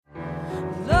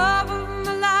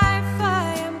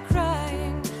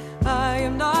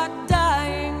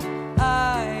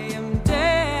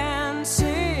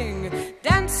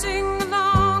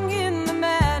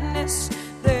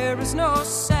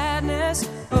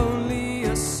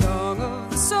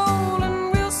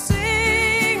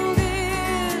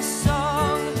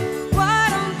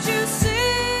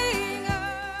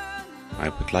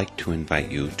I'd like to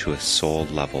invite you to a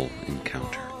soul-level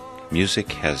encounter. Music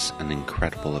has an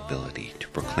incredible ability to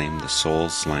proclaim the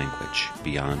soul's language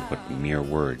beyond what mere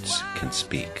words can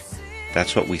speak.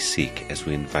 That's what we seek as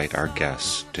we invite our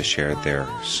guests to share their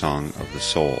song of the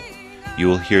soul. You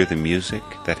will hear the music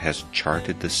that has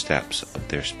charted the steps of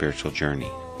their spiritual journey,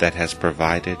 that has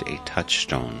provided a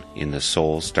touchstone in the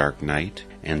soul's dark night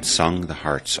and sung the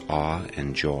heart's awe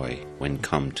and joy when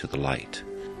come to the light.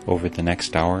 Over the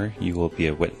next hour, you will be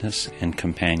a witness and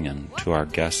companion to our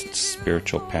guests'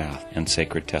 spiritual path and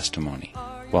sacred testimony.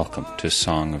 Welcome to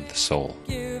Song of the Soul.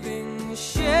 Giving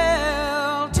shelter,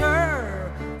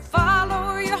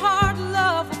 follow your heart,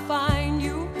 love will find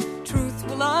you, truth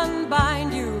will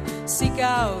unbind you, seek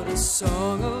out a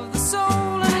song of the soul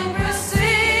and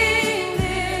sing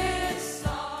this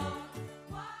song.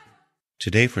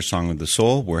 Today for Song of the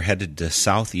Soul, we're headed to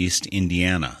southeast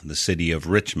Indiana, the city of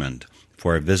Richmond,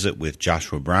 for a visit with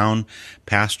Joshua Brown,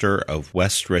 pastor of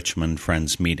West Richmond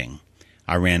Friends Meeting.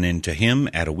 I ran into him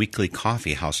at a weekly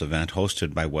coffee house event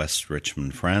hosted by West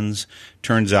Richmond Friends.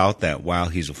 Turns out that while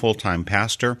he's a full-time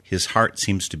pastor, his heart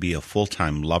seems to be a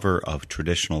full-time lover of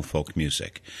traditional folk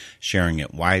music, sharing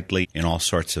it widely in all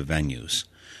sorts of venues.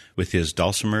 With his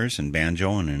dulcimers and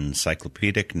banjo and an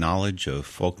encyclopedic knowledge of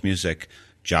folk music,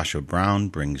 Joshua Brown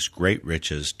brings great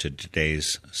riches to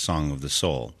today's Song of the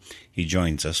Soul. He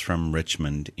joins us from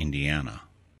Richmond, Indiana.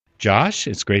 Josh,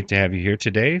 it's great to have you here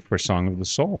today for Song of the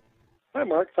Soul. Hi,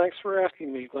 Mark. Thanks for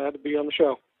asking me. Glad to be on the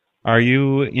show. Are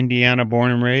you Indiana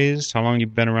born and raised? How long have you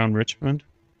been around Richmond?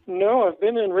 No, I've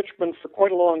been in Richmond for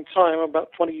quite a long time,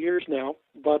 about 20 years now,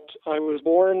 but I was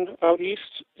born out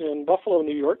east in Buffalo,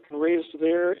 New York, and raised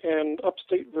there and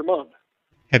upstate Vermont.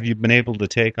 Have you been able to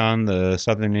take on the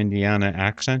southern Indiana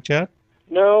accent yet?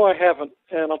 No, I haven't.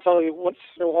 And I'll tell you, once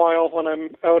in a while when I'm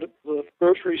out at the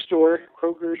grocery store,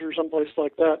 Kroger's or someplace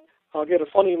like that, I'll get a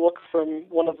funny look from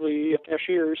one of the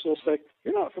cashiers. They'll say,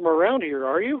 "You're not from around here,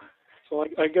 are you?" So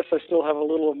I guess I still have a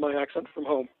little of my accent from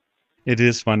home. It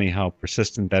is funny how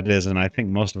persistent that is, and I think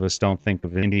most of us don't think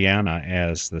of Indiana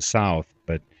as the South,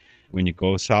 but when you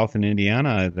go south in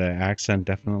Indiana, the accent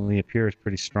definitely appears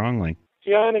pretty strongly.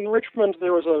 Yeah, and in Richmond,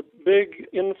 there was a big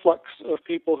influx of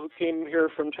people who came here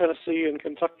from Tennessee and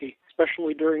Kentucky,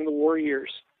 especially during the war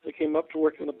years. They came up to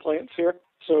work in the plants here.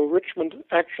 So Richmond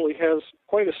actually has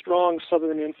quite a strong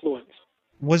southern influence.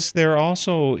 Was there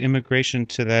also immigration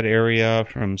to that area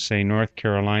from, say, North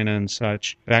Carolina and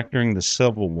such back during the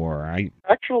Civil War?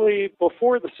 Actually,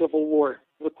 before the Civil War,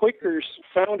 the Quakers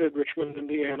founded Richmond,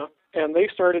 Indiana, and they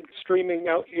started streaming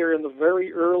out here in the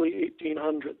very early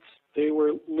 1800s. They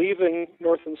were leaving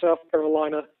North and South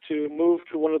Carolina to move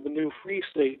to one of the new free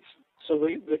states, so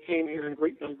they came here in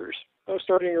great numbers,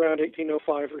 starting around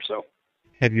 1805 or so.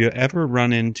 Have you ever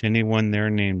run into anyone there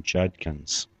named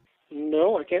Judkins?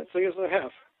 No, I can't say as I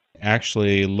have.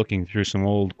 Actually, looking through some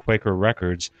old Quaker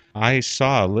records, I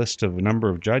saw a list of a number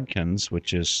of Judkins,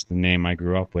 which is the name I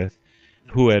grew up with,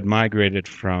 who had migrated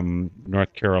from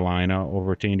North Carolina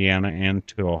over to Indiana and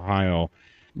to Ohio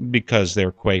because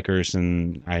they're Quakers,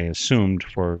 and I assumed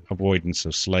for avoidance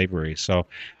of slavery. So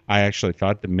I actually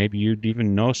thought that maybe you'd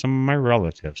even know some of my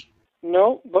relatives.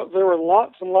 No, but there were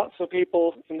lots and lots of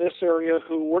people in this area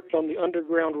who worked on the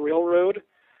Underground Railroad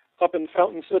up in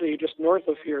Fountain City, just north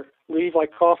of here. Levi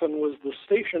Coffin was the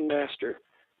station master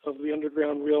of the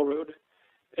Underground Railroad,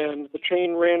 and the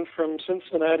chain ran from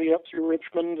Cincinnati up through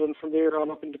Richmond and from there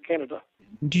on up into Canada.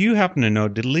 Do you happen to know,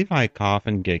 did Levi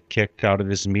Coffin get kicked out of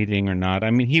his meeting or not?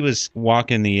 I mean, he was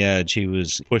walking the edge. He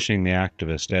was pushing the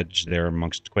activist edge there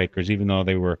amongst Quakers, even though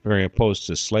they were very opposed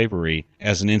to slavery.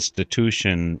 As an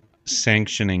institution,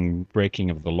 sanctioning breaking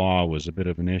of the law was a bit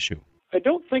of an issue. I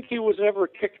don't think he was ever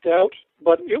kicked out,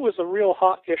 but it was a real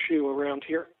hot issue around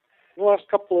here. In the last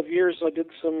couple of years, I did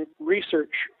some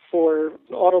research for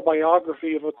an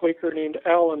autobiography of a Quaker named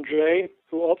Alan Jay,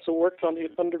 who also worked on the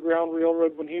Underground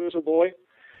Railroad when he was a boy.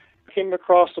 I came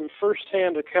across some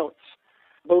first-hand accounts,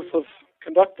 both of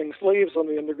conducting slaves on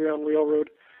the Underground Railroad,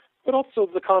 but also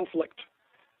the conflict.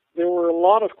 There were a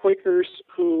lot of Quakers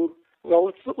who,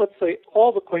 well, let's say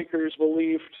all the Quakers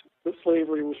believed that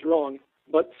slavery was wrong,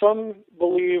 but some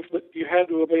believed that you had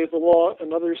to obey the law,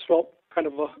 and others felt kind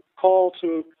of a call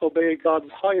to obey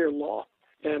God's higher law.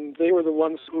 And they were the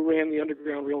ones who ran the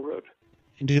Underground Railroad.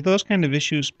 Do those kind of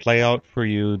issues play out for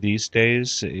you these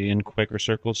days in Quaker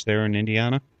circles there in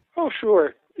Indiana? Oh,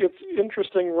 sure. It's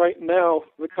interesting right now,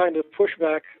 the kind of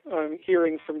pushback I'm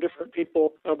hearing from different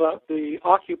people about the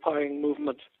occupying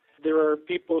movement. There are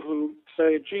people who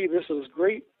say, gee, this is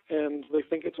great, and they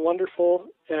think it's wonderful.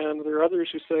 And there are others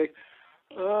who say,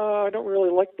 I don't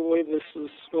really like the way this is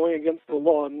going against the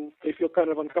law, and they feel kind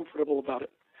of uncomfortable about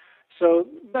it. So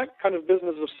that kind of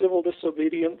business of civil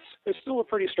disobedience is still a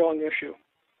pretty strong issue.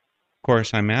 Of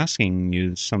course, I'm asking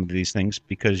you some of these things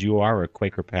because you are a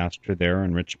Quaker pastor there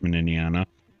in Richmond, Indiana.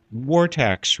 War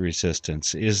tax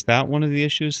resistance, is that one of the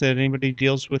issues that anybody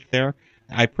deals with there?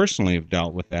 I personally have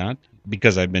dealt with that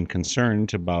because I've been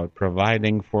concerned about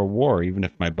providing for war, even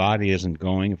if my body isn't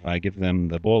going, if I give them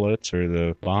the bullets or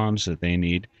the bombs that they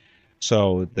need.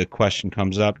 So the question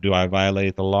comes up, do I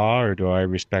violate the law or do I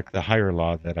respect the higher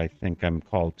law that I think I'm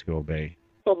called to obey?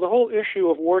 Well, the whole issue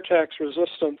of war tax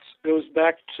resistance goes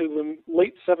back to the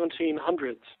late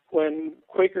 1700s, when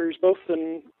Quakers, both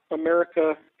in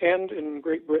America and in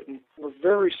Great Britain, were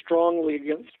very strongly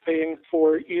against paying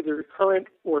for either current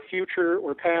or future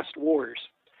or past wars.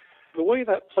 The way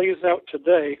that plays out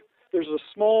today, there's a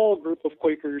small group of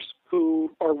Quakers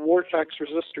who are war tax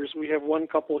resistors. We have one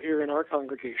couple here in our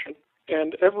congregation.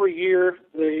 And every year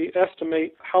they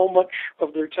estimate how much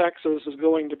of their taxes is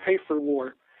going to pay for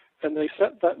war. And they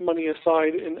set that money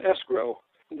aside in escrow.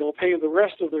 They'll pay the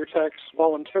rest of their tax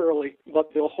voluntarily,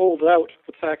 but they'll hold out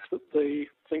the tax that they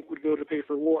think would go to pay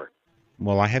for war.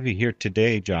 Well, I have you here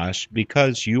today, Josh,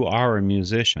 because you are a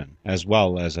musician as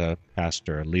well as a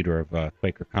pastor, a leader of a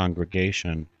Quaker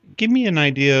congregation. Give me an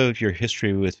idea of your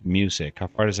history with music. How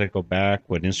far does that go back?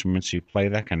 What instruments you play,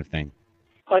 that kind of thing?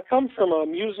 I come from a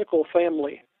musical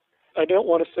family. I don't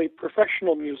want to say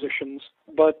professional musicians,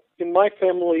 but in my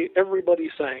family, everybody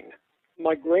sang.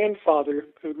 My grandfather,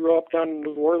 who grew up down in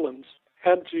New Orleans,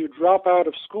 had to drop out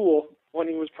of school when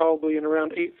he was probably in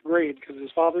around 8th grade because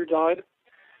his father died.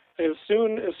 As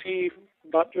soon as he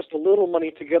got just a little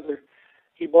money together,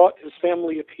 he bought his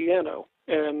family a piano,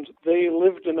 and they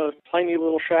lived in a tiny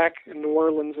little shack in New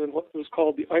Orleans in what was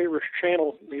called the Irish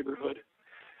Channel neighborhood.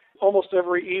 Almost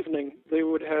every evening, they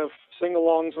would have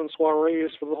sing-alongs and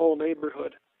soirees for the whole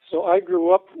neighborhood. So I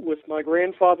grew up with my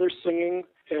grandfather singing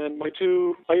and my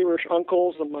 2 Irish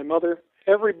uncles and my mother.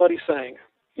 Everybody sang.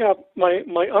 Yeah,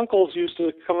 my uncles used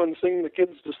to come and sing the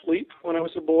kids to sleep when I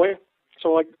was a boy.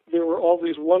 So there were all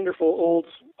these wonderful old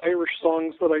Irish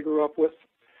songs that I grew up with.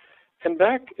 And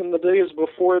back in the days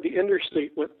before the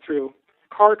interstate went through,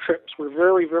 car trips were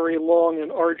very, very long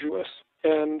and arduous.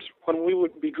 And when we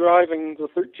would be driving the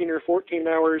 13 or 14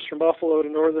 hours from Buffalo to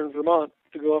northern Vermont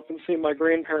to go up and see my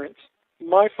grandparents,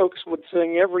 my folks would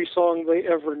sing every song they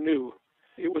ever knew.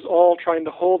 It was all trying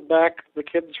to hold back the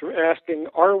kids from asking,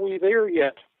 "Are we there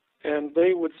yet?" And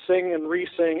they would sing and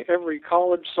re-sing every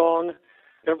college song,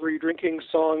 every drinking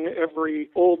song, every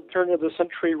old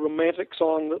turn-of-the-century romantic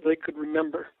song that they could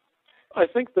remember. I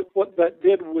think that what that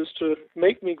did was to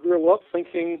make me grow up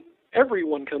thinking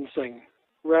everyone can sing,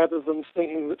 rather than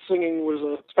thinking that singing was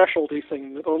a specialty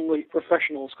thing that only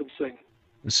professionals could sing.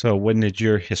 So when did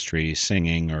your history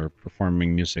singing or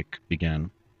performing music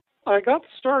begin? I got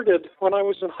started when I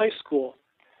was in high school.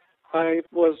 I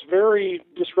was very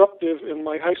disruptive in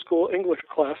my high school English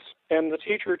class, and the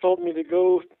teacher told me to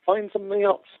go find something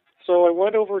else. So I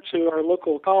went over to our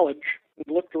local college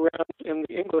and looked around in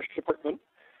the English department,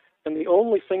 and the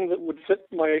only thing that would fit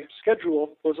my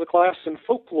schedule was a class in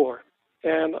folklore.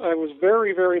 And I was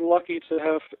very, very lucky to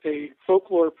have a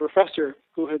folklore professor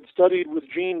who had studied with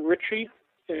Jean Ritchie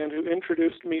and who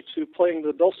introduced me to playing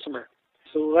the dulcimer.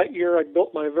 So that year I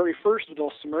built my very first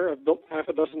dulcimer. I've built half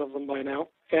a dozen of them by now.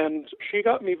 And she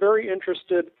got me very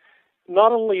interested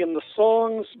not only in the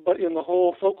songs, but in the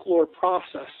whole folklore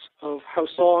process of how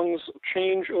songs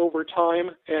change over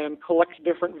time and collect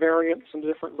different variants and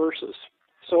different verses.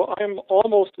 So I'm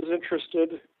almost as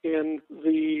interested in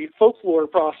the folklore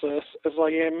process as I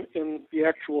am in the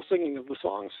actual singing of the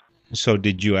songs. So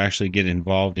did you actually get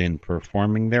involved in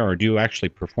performing there, or do you actually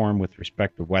perform with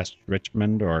respect to West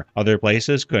Richmond or other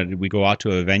places? Could we go out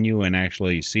to a venue and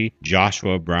actually see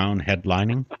Joshua Brown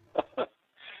headlining?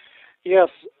 Yes,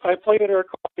 I play at our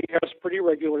coffee house pretty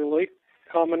regularly,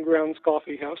 Common Grounds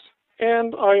Coffee House.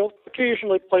 And I'll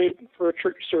occasionally play for a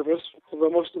church service, although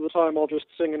most of the time I'll just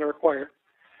sing in our choir.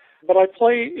 But I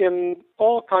play in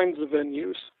all kinds of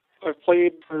venues. I've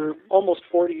played for almost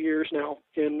 40 years now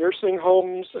in nursing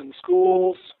homes and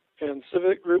schools and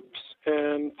civic groups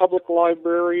and public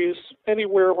libraries,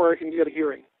 anywhere where I can get a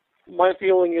hearing. My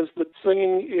feeling is that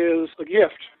singing is a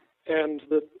gift and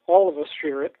that all of us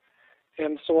share it.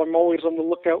 And so I'm always on the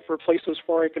lookout for places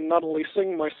where I can not only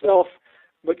sing myself,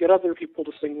 but get other people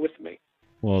to sing with me.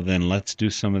 Well, then let's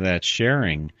do some of that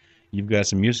sharing. You've got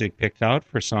some music picked out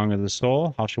for Song of the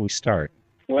Soul. How shall we start?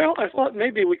 Well, I thought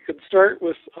maybe we could start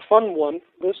with a fun one.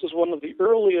 This is one of the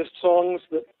earliest songs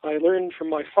that I learned from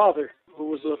my father, who who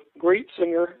was a great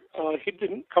singer. He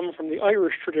didn't come from the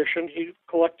Irish tradition. He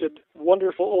collected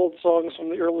wonderful old songs from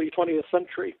the early 20th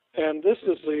century. And this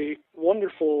is a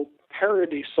wonderful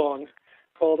parody song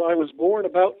called I Was Born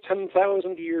About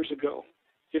 10,000 Years Ago.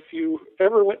 If you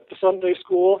ever went to Sunday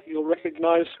school, you'll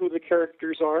recognize who the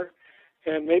characters are,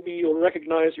 and maybe you'll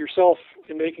recognize yourself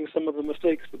in making some of the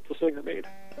mistakes that the singer made.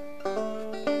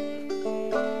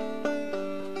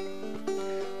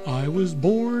 I was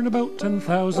born about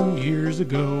 10,000 years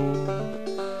ago.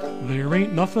 There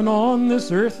ain't nothing on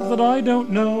this earth that I don't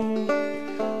know.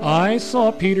 I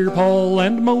saw Peter, Paul,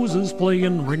 and Moses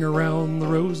playing Ring Around the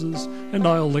Roses, and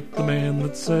I'll lick the man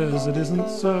that says it isn't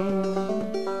so.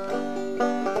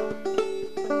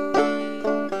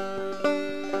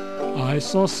 I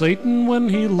saw Satan when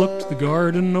he looked the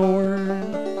garden o'er.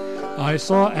 I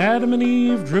saw Adam and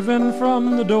Eve driven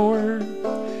from the door,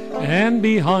 and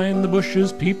behind the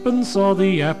bushes peepin' saw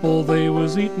the apple they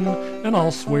was eatin', and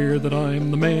I'll swear that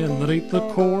I'm the man that ate the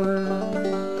core.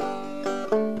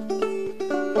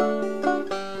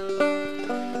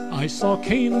 I saw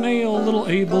Cain nail little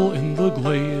Abel in the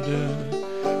glade,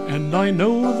 and I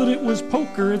know that it was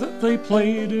poker that they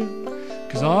played,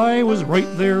 'cause I was right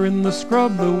there in the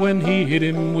scrub when he hit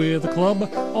him with a club,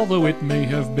 although it may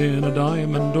have been a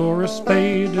diamond or a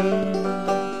spade.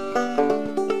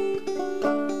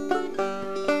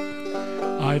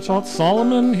 I taught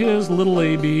Solomon his little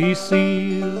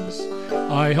ABCs.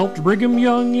 I helped Brigham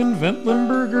Young invent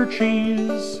Limburger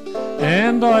cheese.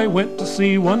 And I went to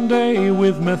sea one day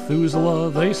with Methuselah,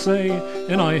 they say,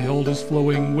 and I held his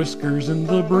flowing whiskers in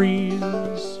the breeze.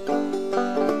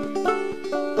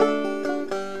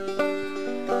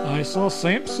 I saw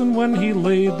Samson when he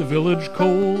laid the village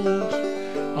cold.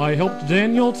 I helped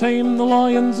Daniel tame the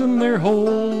lions in their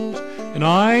hold. And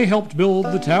I helped build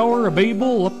the Tower of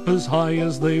Babel up as high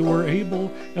as they were able.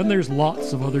 And there's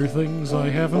lots of other things I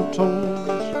haven't told.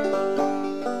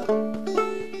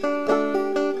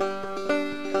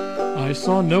 I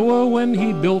saw Noah when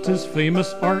he built his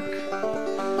famous ark.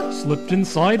 Slipped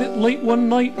inside it late one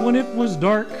night when it was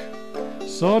dark.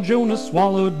 Saw Jonah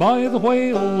swallowed by the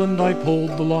whale, and I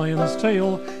pulled the lion's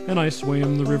tail, and I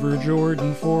swam the river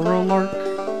Jordan for a lark.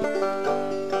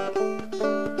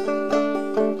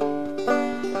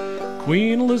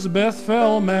 Queen Elizabeth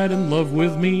fell mad in love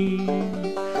with me.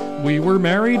 We were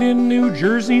married in New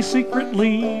Jersey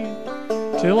secretly,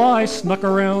 till I snuck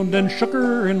around and shook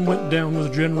her and went down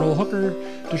with General Hooker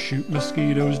to shoot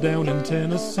mosquitoes down in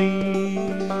Tennessee.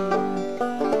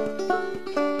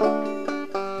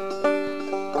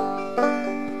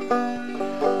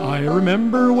 I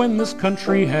remember when this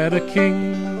country had a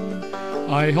king.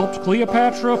 I helped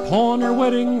Cleopatra pawn her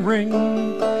wedding ring,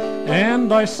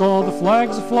 and I saw the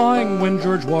flags a-flying when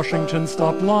George Washington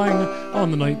stopped lying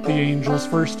on the night the angels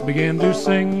first began to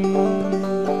sing.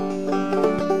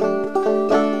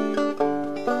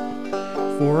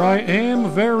 For I am a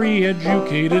very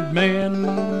educated man.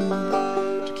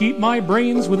 To keep my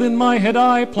brains within my head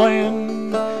I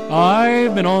plan.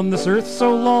 I've been on this earth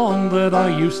so long that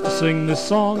I used to sing this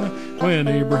song when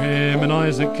Abraham and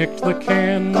Isaac kicked the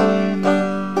can.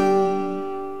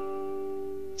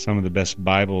 Some of the best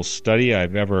Bible study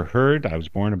I've ever heard. I Was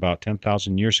Born About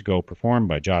 10,000 Years Ago, performed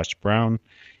by Josh Brown.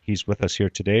 He's with us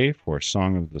here today for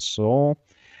Song of the Soul.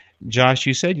 Josh,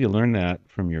 you said you learned that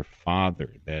from your father,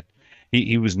 that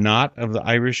he was not of the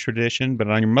Irish tradition, but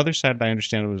on your mother's side, I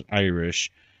understand it was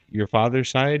Irish. Your father's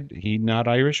side, he not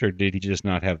Irish, or did he just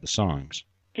not have the songs?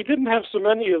 He didn't have so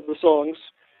many of the songs.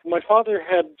 My father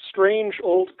had strange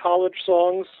old college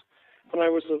songs. When I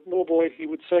was a little boy, he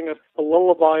would sing a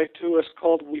lullaby to us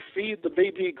called We Feed the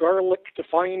Baby Garlic to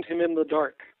Find Him in the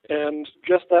Dark. And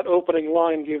just that opening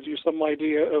line gives you some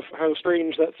idea of how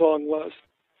strange that song was.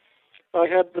 I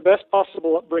had the best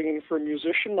possible upbringing for a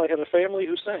musician. I had a family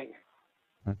who sang.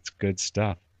 That's good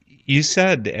stuff. You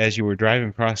said as you were driving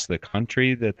across the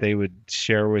country that they would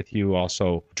share with you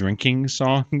also drinking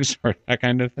songs or that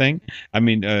kind of thing. I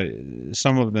mean,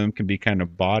 some of them can be kind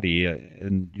of bawdy,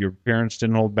 and your parents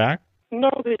didn't hold back? No,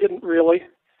 they didn't really.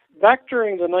 Back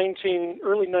during the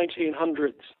early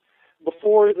 1900s,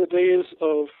 before the days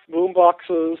of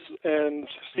boomboxes and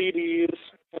CDs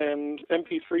and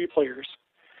MP3 players,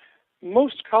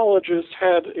 most colleges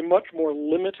had a much more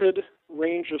limited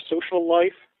range of social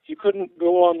life. You couldn't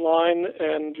go online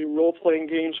and do role-playing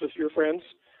games with your friends.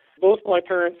 Both my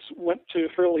parents went to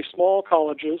fairly small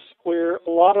colleges where a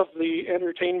lot of the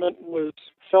entertainment was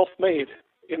self-made.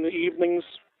 In the evenings,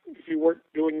 if you weren't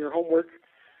doing your homework,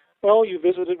 well, you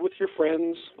visited with your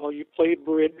friends, while you played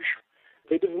bridge.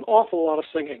 They did an awful lot of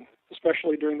singing,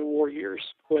 especially during the war years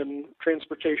when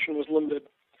transportation was limited.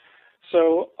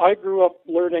 So I grew up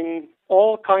learning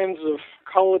all kinds of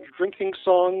college drinking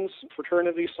songs,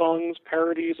 fraternity songs,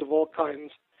 parodies of all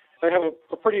kinds. I have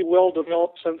a pretty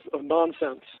well-developed sense of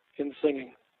nonsense in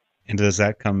singing. And does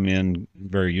that come in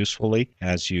very usefully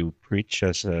as you preach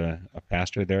as a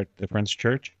pastor there at the Friends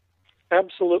Church?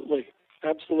 Absolutely.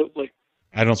 Absolutely.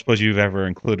 I don't suppose you've ever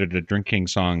included a drinking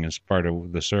song as part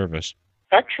of the service.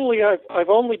 Actually, I've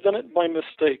only done it by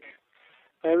mistake.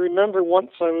 I remember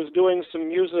once I was doing some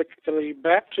music at a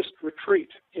Baptist retreat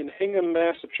in Hingham,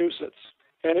 Massachusetts,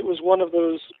 and it was one of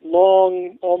those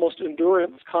long, almost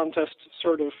endurance contest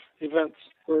sort of events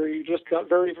where you just got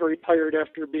very, very tired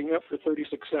after being up for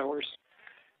 36 hours.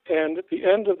 And at the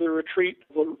end of the retreat,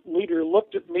 the leader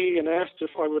looked at me and asked if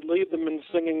I would lead them in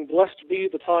singing, "Blessed be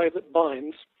the tie that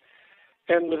binds."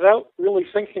 And without really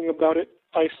thinking about it,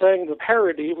 I sang the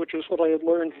parody, which is what I had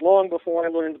learned long before I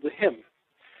learned the hymn.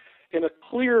 In a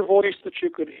clear voice that you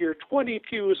could hear 20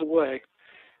 pews away,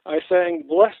 I sang,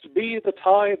 "Blessed be the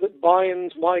tie that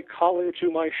binds my collar to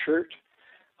my shirt.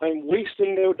 I'm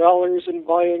wasting no dollars in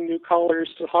buying new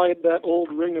collars to hide that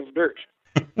old ring of dirt."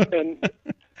 And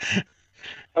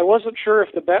I wasn't sure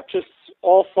if the Baptists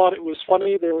all thought it was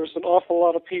funny. There was an awful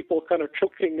lot of people kind of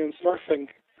choking and snarfing,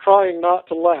 trying not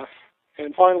to laugh.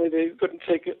 And finally they couldn't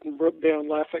take it and broke down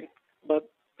laughing. But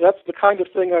that's the kind of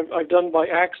thing I've done by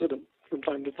accident from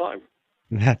time to time.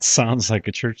 That sounds like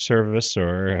a church service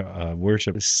or a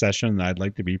worship session that I'd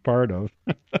like to be part of.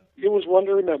 It was one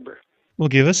to remember. Well,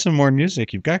 give us some more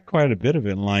music. You've got quite a bit of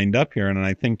it lined up here, and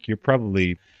I think your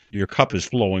cup is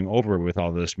flowing over with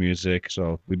all this music,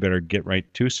 so we better get right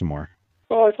to some more.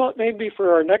 Well, I thought maybe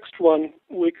for our next one,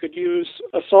 we could use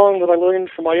a song that I learned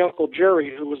from my Uncle Jerry,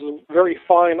 who was a very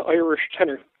fine Irish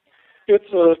tenor.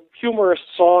 It's a humorous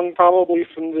song, probably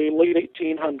from the late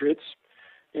 1800s.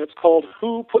 And it's called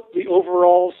 "Who Put the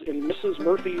Overalls in Mrs.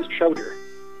 Murphy's Chowder?"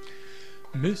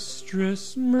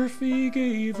 Mistress Murphy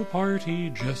gave a party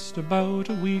just about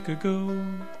a week ago.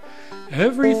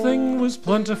 Everything was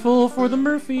plentiful, for the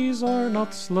Murphys are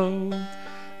not slow.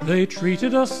 They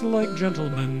treated us like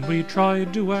gentlemen, we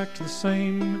tried to act the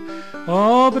same.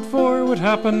 Oh, but for what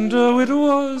happened, it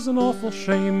was an awful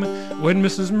shame. When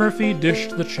Mrs. Murphy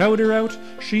dished the chowder out,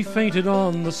 she fainted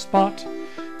on the spot,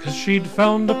 'cause she'd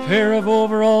found a pair of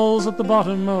overalls at the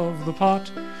bottom of the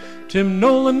pot. Tim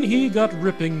Nolan, he got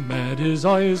ripping mad, his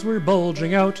eyes were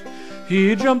bulging out.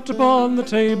 He jumped upon the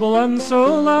table and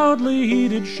so loudly he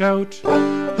did shout,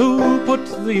 "Who put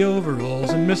the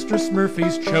overalls in Mistress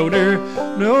Murphy's chowder?"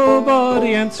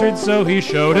 Nobody answered, so he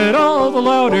shouted all the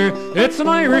louder, "It's an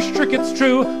Irish trick, it's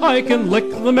true, I can lick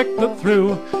the mick that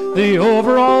threw the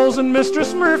overalls in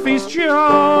Mistress Murphy's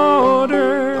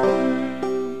chowder."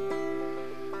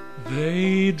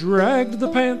 They dragged the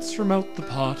pants from out the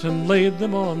pot and laid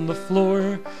them on the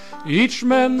floor. Each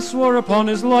man swore upon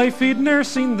his life he'd ne'er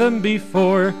seen them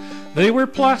before. They were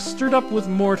plastered up with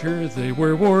mortar, they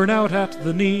were worn out at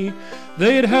the knee.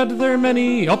 They'd had their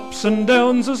many ups and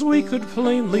downs, as we could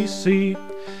plainly see.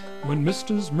 When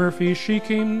Mrs. Murphy she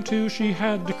came to, she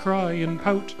had to cry and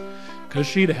pout, 'cause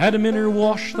she'd had 'em in her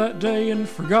wash that day and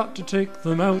forgot to take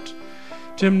them out.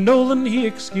 Tim Nolan, he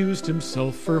excused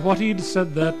himself for what he'd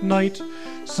said that night,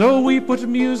 so we put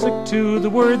music to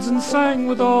the words and sang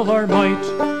with all our might.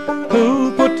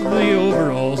 "Who put the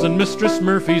overalls in Mistress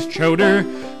Murphy's chowder?"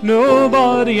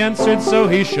 Nobody answered, so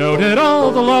he shouted all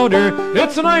the louder,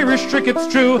 "It's an Irish trick, it's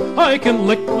true, I can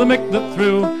lick the mick that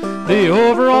threw the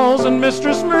overalls in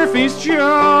Mistress Murphy's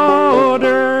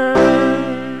chowder."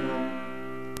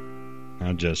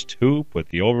 Now just "Who Put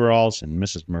the Overalls in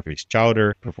Mrs. Murphy's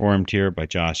Chowder," performed here by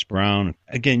Josh Brown.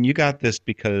 Again, you got this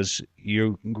because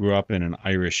you grew up in an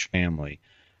Irish family.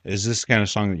 Is this the kind of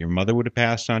song that your mother would have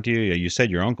passed on to you? You said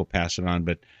your uncle passed it on,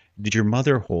 but did your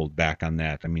mother hold back on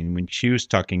that? I mean, when she was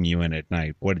tucking you in at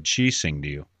night, what did she sing to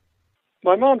you?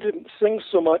 My mom didn't sing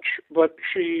so much, but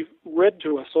she read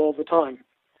to us all the time.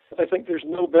 I think there's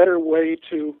no better way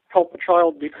to help a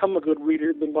child become a good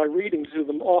reader than by reading to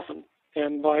them often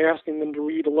and by asking them to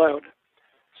read aloud.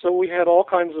 So we had all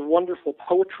kinds of wonderful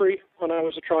poetry when I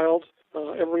was a child,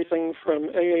 everything from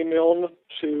A.A. Milne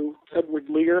to Edward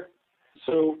Lear.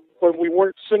 So when we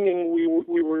weren't singing,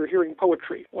 we were hearing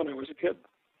poetry when I was a kid.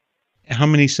 How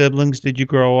many siblings did you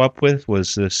grow up with?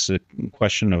 Was this a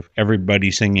question of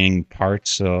everybody singing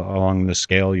parts along the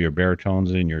scale, your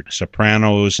baritones and your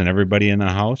sopranos and everybody in the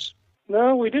house?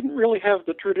 No, we didn't really have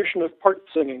the tradition of part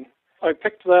singing. I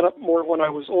picked that up more when I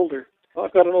was older.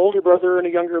 I've got an older brother and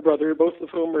a younger brother, both of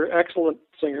whom are excellent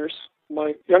singers.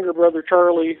 My younger brother,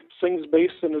 Charlie, sings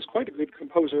bass and is quite a good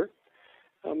composer.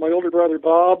 My older brother,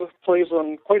 Bob, plays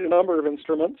on quite a number of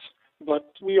instruments,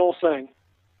 but we all sang.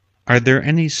 Are there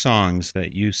any songs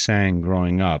that you sang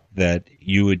growing up that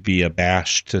you would be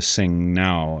abashed to sing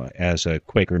now as a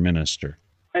Quaker minister?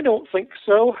 I don't think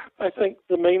so. I think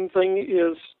the main thing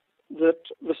is that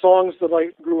the songs that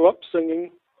I grew up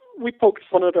singing, we poked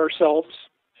fun at ourselves,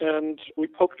 and we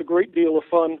poked a great deal of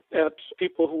fun at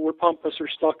people who were pompous or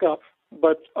stuck up.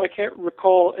 But I can't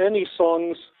recall any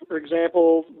songs, for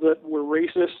example, that were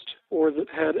racist or that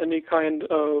had any kind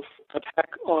of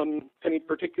attack on any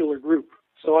particular group.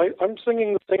 So I'm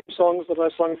singing the same songs that I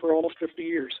sung for almost 50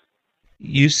 years.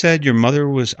 You said your mother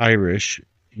was Irish.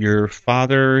 Your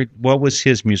father, what was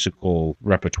his musical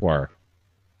repertoire?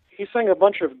 He sang a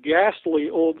bunch of ghastly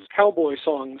old cowboy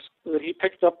songs that he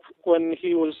picked up when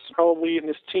he was probably in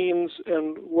his teens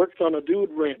and worked on a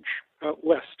dude ranch out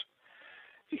west.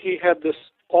 He had this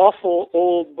awful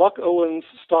old Buck Owens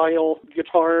style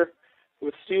guitar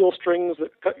with steel strings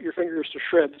that cut your fingers to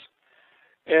shreds.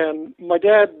 And my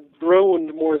dad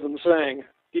groaned more than sang.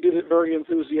 He did it very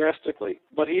enthusiastically.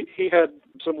 But he had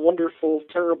some wonderful,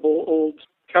 terrible old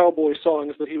cowboy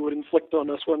songs that he would inflict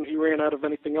on us when he ran out of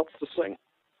anything else to sing.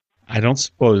 I don't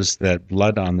suppose that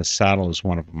Blood on the Saddle is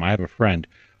one of them. I have a friend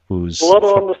who's... Blood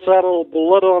on the saddle,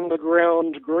 blood on the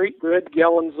ground, great red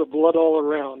gallons of blood all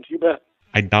around. You bet.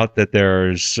 I doubt that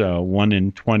there's 1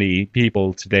 in 20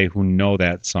 people today who know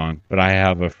that song, but I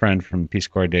have a friend from Peace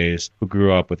Corps days who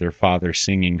grew up with her father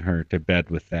singing her to bed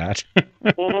with that.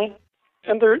 Mm-hmm.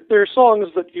 And there are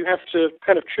songs that you have to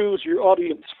kind of choose your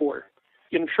audience for.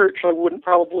 In church, I wouldn't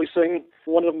probably sing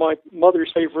one of my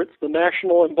mother's favorites, the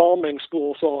National Embalming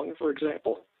School song, for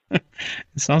example. It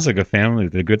sounds like a family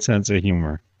with a good sense of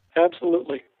humor.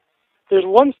 Absolutely. There's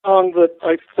one song that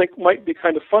I think might be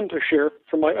kind of fun to share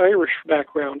from my Irish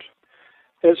background.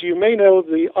 As you may know,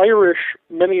 the Irish,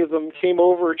 many of them came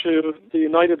over to the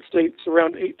United States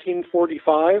around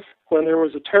 1845 when there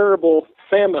was a terrible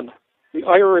famine. The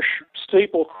Irish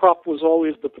staple crop was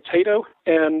always the potato,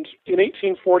 and in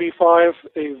 1845,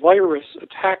 a virus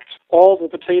attacked all the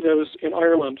potatoes in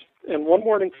Ireland, and one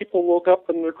morning people woke up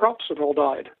and their crops had all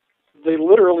died. They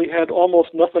literally had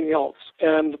almost nothing else,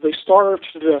 and they starved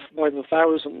to death by the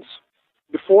thousands.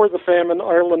 Before the famine,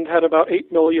 Ireland had about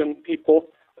 8 million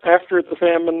people. After the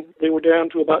famine, they were down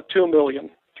to about 2 million.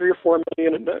 3 or 4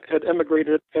 million had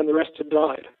emigrated, and the rest had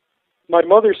died. My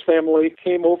mother's family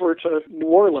came over to New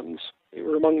Orleans. They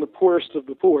were among the poorest of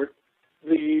the poor.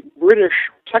 The British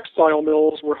textile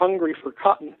mills were hungry for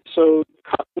cotton, so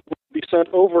cotton would be sent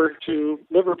over to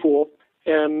Liverpool,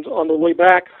 and on the way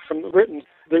back from Britain,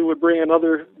 they would bring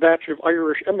another batch of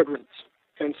Irish immigrants.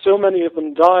 And so many of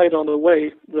them died on the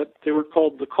way that they were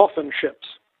called the coffin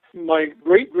ships. My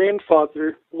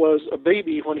great-grandfather was a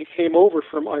baby when he came over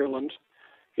from Ireland.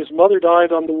 His mother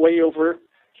died on the way over.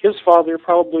 His father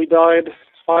probably died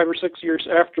 5 or 6 years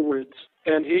afterwards,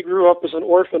 and he grew up as an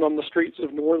orphan on the streets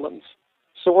of New Orleans.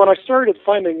 So when I started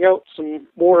finding out some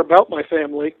more about my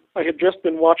family, I had just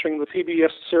been watching the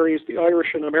PBS series The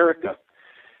Irish in America.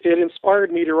 It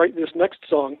inspired me to write this next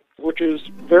song, which is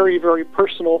very, very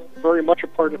personal, very much a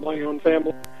part of my own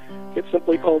family. It's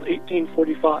simply called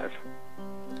 1845.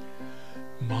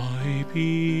 My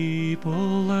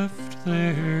people left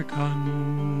their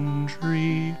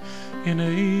country in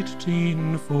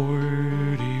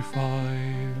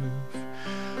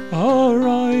 1845,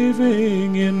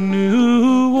 arriving in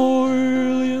New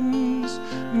Orleans,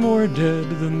 more dead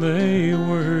than they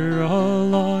were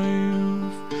alive.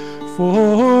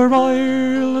 For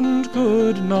Ireland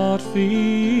could not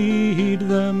feed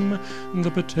them, the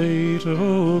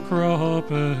potato crop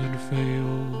had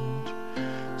failed.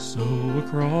 So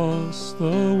across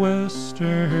the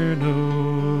western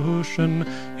ocean,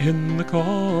 in the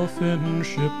coffin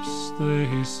ships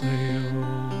they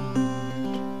sailed.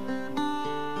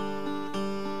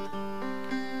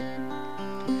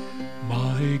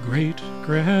 My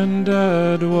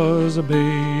great-granddad was a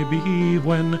baby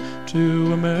when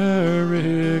to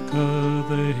America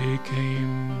they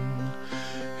came.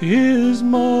 His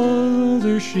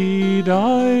mother, she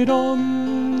died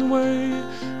on the way.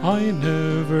 I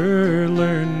never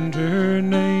learned her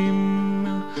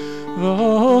name.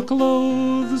 The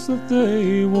clothes that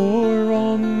they wore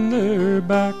on their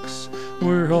backs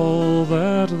were all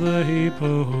that they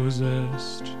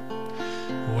possessed.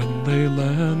 When they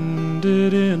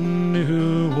landed in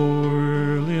New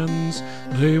Orleans,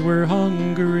 they were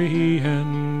hungry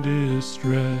and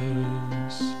distressed.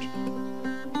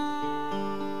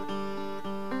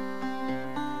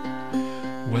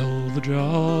 Well, the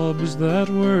jobs that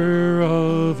were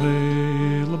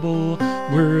available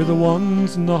were the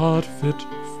ones not fit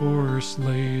for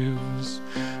slaves.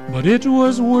 But it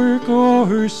was work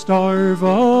or starve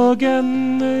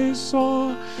again they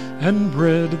saw, and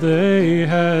bread they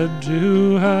had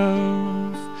to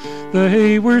have.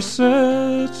 They were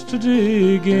set to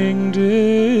digging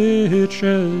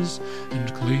ditches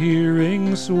and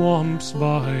clearing swamps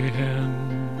by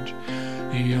hand.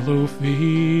 Yellow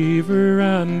fever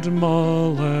and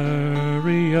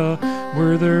malaria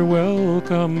were their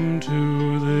welcome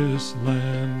to this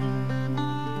land.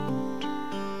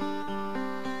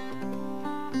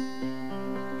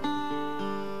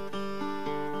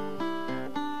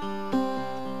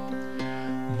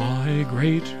 My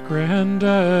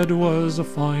great-granddad was a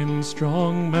fine,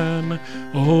 strong man.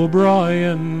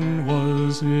 O'Brien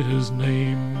was his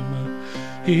name.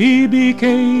 He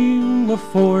became a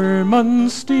foreman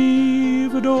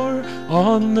stevedore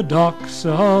on the docks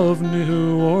of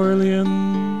New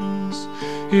Orleans.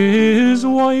 His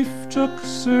wife took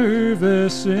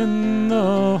service in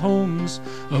the homes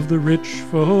of the rich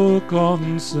folk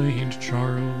on St.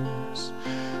 Charles,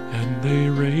 and they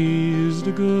raised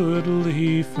a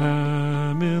goodly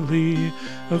family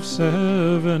of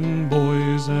 7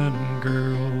 boys and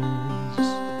girls.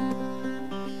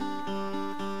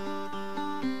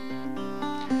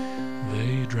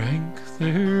 They drank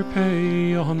their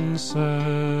pay on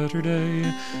Saturday,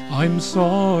 I'm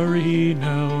sorry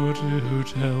now to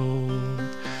tell.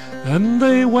 Then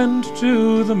they went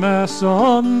to the Mass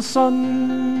on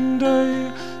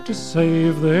Sunday to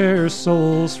save their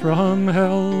souls from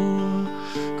hell.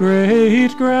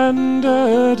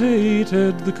 Great-granddad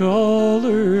hated the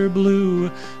color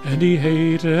blue, and he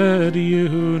hated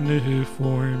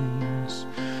uniforms.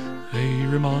 They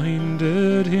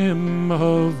reminded him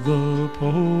of the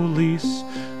police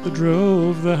that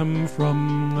drove them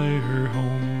from their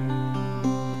homes.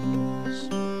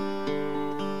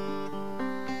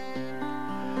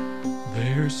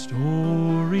 Their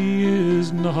story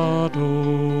is not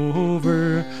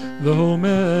over, though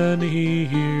many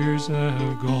years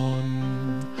have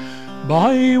gone.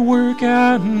 By work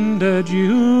and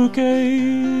education,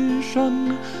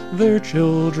 their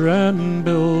children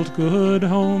built good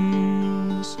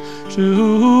homes.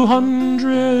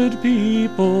 200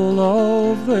 people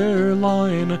of their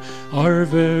line are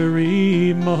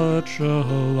very much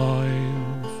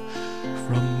alive,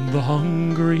 from the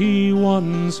hungry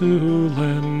ones who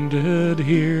landed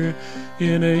here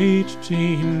in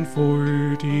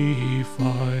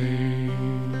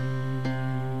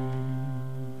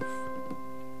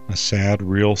 1845. A Sad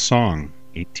Real Song,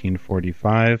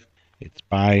 1845. It's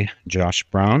by Josh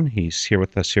Brown. He's here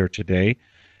with us here today.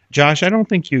 Josh, I don't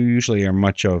think you usually are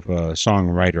much of a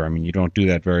songwriter. I mean, you don't do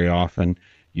that very often.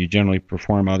 You generally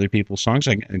perform other people's songs.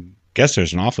 I guess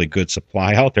there's an awfully good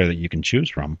supply out there that you can choose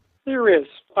from. There is.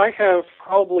 I have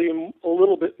probably a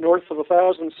little bit north of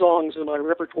 1,000 songs in my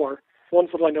repertoire, ones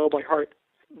that I know by heart.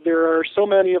 There are so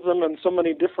many of them and so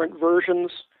many different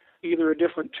versions, either a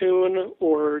different tune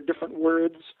or different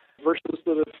words, verses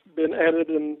that have been added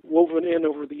and woven in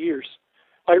over the years.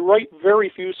 I write very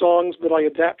few songs, but I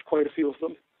adapt quite a few of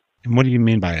them. And what do you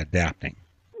mean by adapting?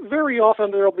 Very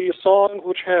often there will be a song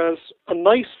which has a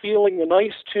nice feeling, a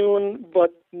nice tune,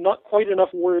 but not quite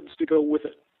enough words to go with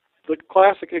it. The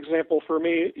classic example for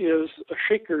me is a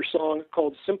Shaker song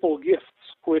called Simple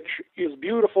Gifts, which is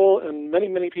beautiful and many,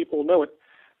 many people know it,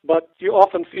 but you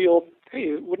often feel,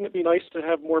 hey, wouldn't it be nice to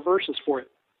have more verses for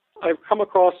it? I've come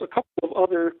across a couple of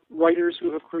other writers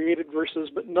who have created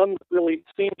verses, but none really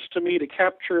seems to me to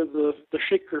capture the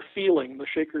Shaker feeling, the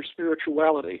Shaker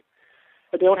spirituality.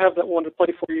 I don't have that one to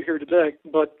play for you here today,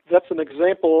 but that's an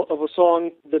example of a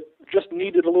song that just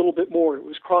needed a little bit more. It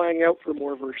was crying out for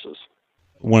more verses.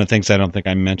 One of the things I don't think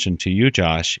I mentioned to you,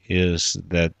 Josh, is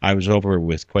that I was over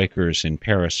with Quakers in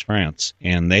Paris, France,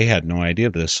 and they had no idea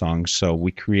of this song, so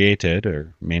we created,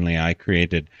 or mainly I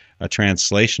created, a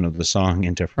translation of the song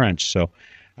into French. So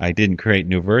I didn't create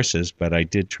new verses, but I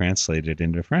did translate it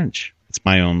into French. It's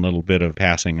my own little bit of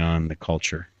passing on the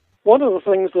culture. One of the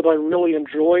things that I really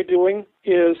enjoy doing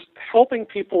is helping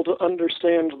people to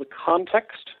understand the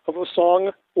context of a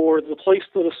song or the place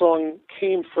that a song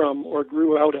came from or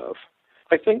grew out of.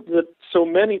 I think that so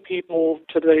many people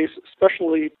today,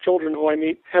 especially children who I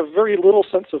meet, have very little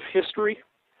sense of history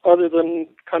other than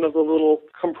kind of the little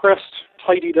compressed,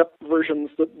 tidied up versions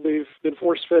that they've been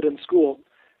force-fed in school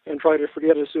and try to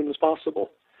forget as soon as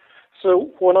possible.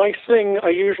 So when I sing, I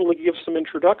usually give some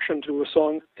introduction to a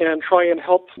song and try and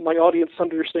help my audience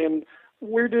understand,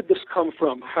 where did this come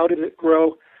from? How did it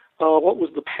grow? What was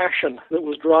the passion that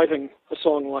was driving a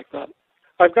song like that?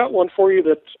 I've got one for you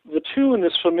that the tune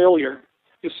is familiar,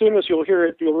 As soon as you'll hear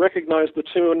it, you'll recognize the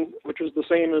tune, which is the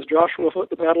same as Joshua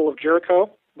fought the Battle of Jericho.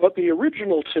 But the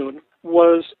original tune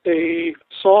was a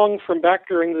song from back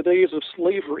during the days of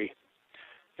slavery.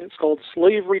 It's called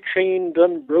Slavery Chain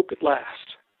Done Broke at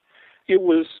Last. It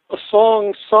was a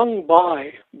song sung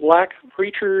by black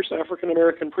preachers,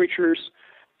 African-American preachers,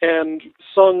 and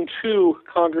sung to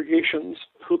congregations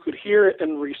who could hear it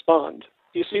and respond.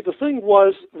 You see, the thing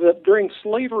was that during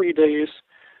slavery days,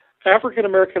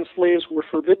 African-American slaves were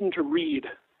forbidden to read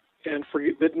and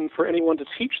forbidden for anyone to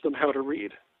teach them how to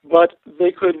read. But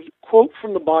they could quote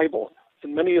from the Bible,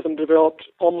 and many of them developed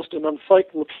almost an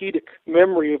encyclopedic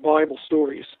memory of Bible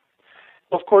stories.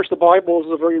 Of course, the Bible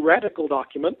is a very radical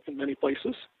document in many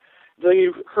places. They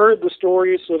heard the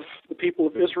stories of the people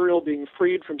of Israel being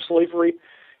freed from slavery,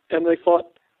 and they thought,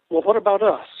 well, what about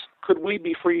us? Could we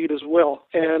be freed as well?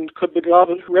 And could the God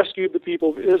who rescued the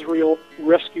people of Israel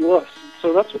rescue us?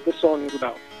 So that's what this song is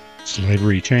about.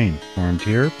 Slavery Chain, formed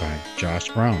here by Josh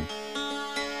Brown.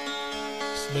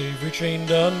 Slavery chain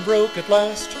done broke at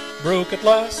last, broke at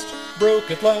last, broke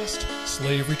at last.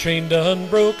 Slavery chain done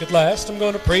broke at last. I'm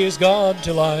gonna praise God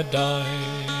till I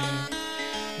die.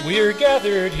 We're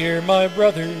gathered here, my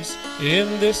brothers,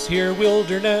 in this here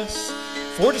wilderness,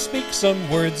 for to speak some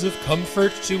words of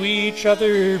comfort to each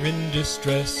other in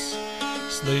distress.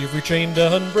 Slavery chain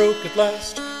done broke at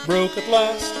last, broke at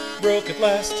last, broke at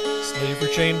last. Slavery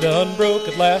chain done broke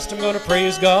at last. I'm gonna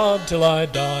praise God till I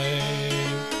die.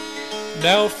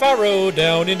 Now Pharaoh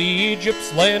down in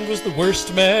Egypt's land was the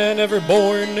worst man ever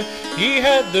born. He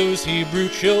had those Hebrew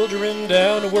children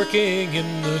down working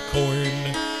in the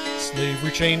corn.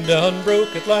 Slavery chain done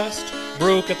broke at last,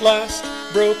 broke at last,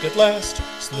 broke at last.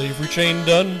 Slavery chain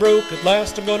done broke at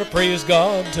last. I'm gonna praise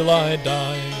God till I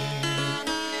die.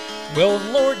 Well,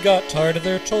 the Lord got tired of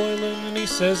their toiling, and he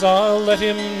says, I'll let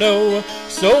him know.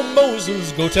 So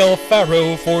Moses, go tell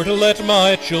Pharaoh for to let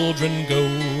my children go.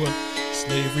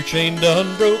 Slavery chain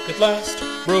done broke at last,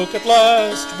 broke at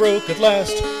last, broke at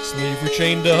last. Slavery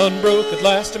chain done broke at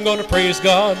last. I'm gonna praise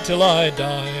God till I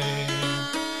die.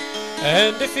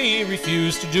 And if he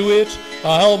refused to do it,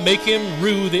 I'll make him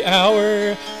rue the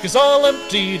hour, 'cause I'll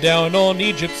empty down on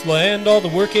Egypt's land all the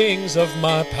workings of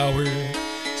my power.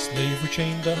 Slavery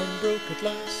chain done broke at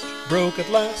last, broke at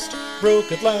last,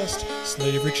 broke at last.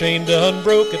 Slavery chain done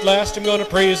broke at last. I'm gonna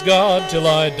praise God till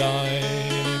I die.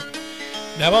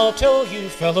 Now I'll tell you,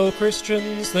 fellow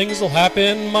Christians, things'll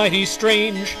happen mighty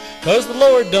strange, 'cause the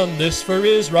Lord done this for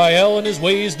Israel, and his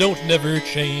ways don't never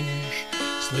change.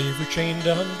 Slavery chain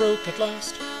done broke at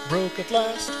last, broke at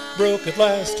last, broke at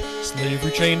last.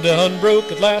 Slavery chain done broke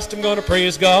at last. I'm gonna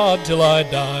praise God till I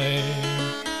die.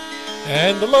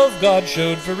 And the love God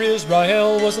showed for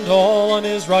Israel wasn't all on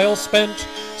Israel spent,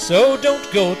 so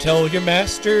don't go tell your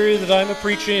master that I'm a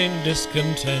preaching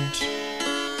discontent.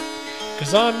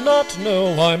 'Cause I'm not,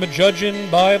 no, I'm a judging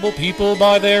Bible people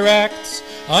by their acts.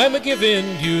 I'm a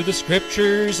giving you the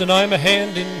scriptures, and I'm a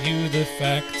handing you the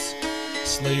facts.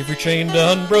 Slavery chain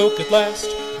done broke at last,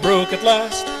 broke at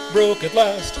last, broke at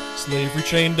last. Slavery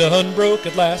chain done broke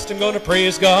at last. I'm gonna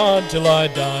praise God till I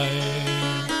die.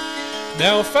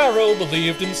 Now Pharaoh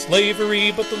believed in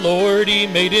slavery, but the Lord, he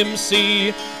made him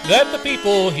see that the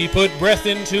people he put breath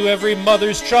into, every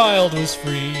mother's child was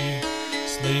free.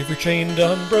 Slavery chain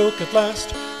done broke at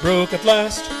last, broke at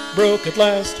last, broke at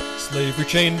last. Slavery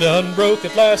chain done broke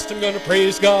at last. I'm gonna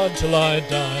praise God till I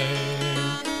die.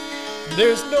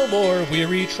 There's no more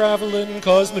weary traveling,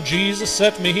 'cause my Jesus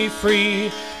set me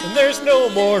free. And there's no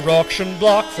more auction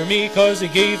block for me, 'cause he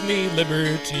gave me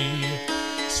liberty.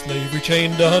 Slavery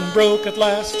chain done broke at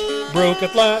last, broke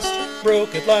at last,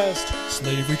 broke at last.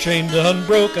 Slavery chain done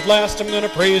broke at last. I'm gonna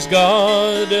praise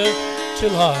God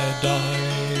till I die.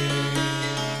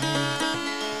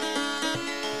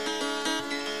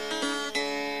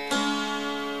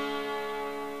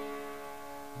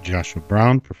 Joshua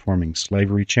Brown performing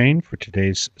Slavery Chain for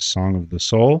today's Song of the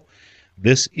Soul.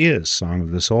 This is Song of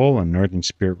the Soul, a Northern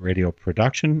Spirit Radio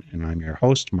production, and I'm your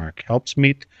host, Mark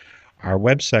Helpsmeet. Our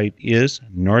website is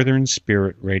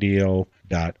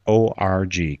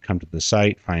northernspiritradio.org. Come to the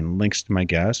site, find links to my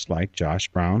guests, like Josh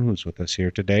Brown, who's with us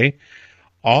here today,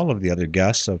 all of the other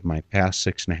guests of my past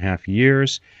 6.5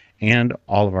 years, and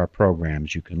all of our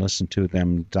programs. You can listen to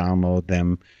them, download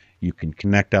them. You can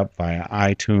connect up via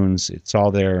iTunes. It's all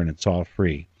there, and it's all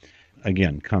free.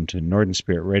 Again, come to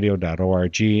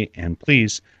northernspiritradio.org, and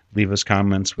please leave us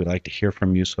comments. We'd like to hear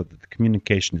from you so that the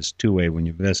communication is two-way when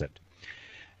you visit.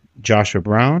 Joshua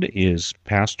Brown is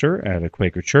pastor at a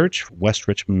Quaker church, West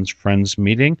Richmond's Friends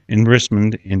Meeting in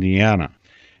Richmond, Indiana.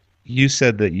 You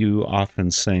said that you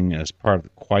often sing as part of the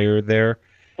choir there.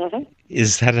 Mm-hmm.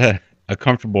 Is that a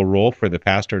comfortable role for the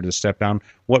pastor to step down?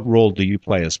 What role do you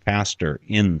play as pastor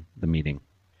in the meeting?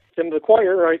 In the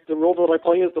choir, the role that I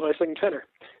play is that I sing tenor.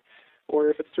 Or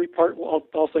if it's three-part,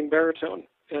 I'll sing baritone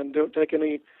and don't take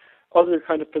any other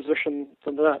kind of position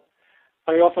than that.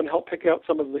 I often help pick out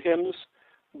some of the hymns,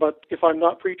 but if I'm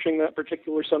not preaching that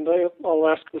particular Sunday, I'll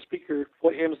ask the speaker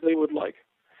what hymns they would like.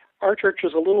 Our church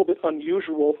is a little bit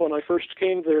unusual. When I first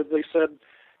came there, they said,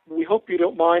 "We hope you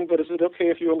don't mind, but is it okay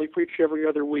if you only preach every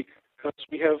other week?" Because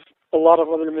we have a lot of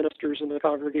other ministers in the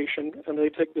congregation, and they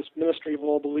take this ministry of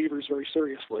all believers very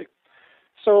seriously.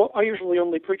 So I usually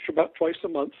only preach about twice a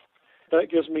month. That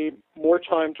gives me more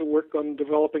time to work on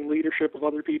developing leadership of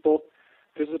other people,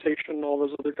 visitation, all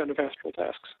those other kind of pastoral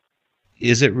tasks.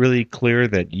 Is it really clear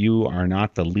that you are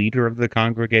not the leader of the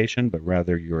congregation, but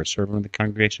rather you're a servant of the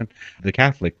congregation? The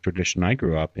Catholic tradition I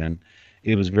grew up in,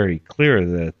 it was very clear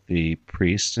that the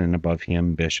priests and above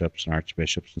him, bishops and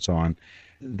archbishops and so on,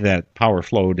 that power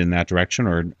flowed in that direction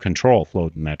or control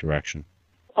flowed in that direction.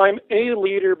 I'm a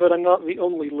leader, but I'm not the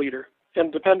only leader.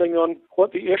 And depending on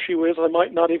what the issue is, I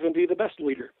might not even be the best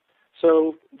leader.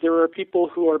 So there are people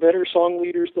who are better song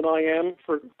leaders than I am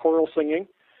for choral singing.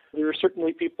 There are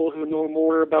certainly people who know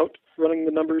more about running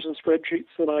the numbers and spreadsheets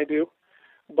than I do.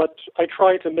 But I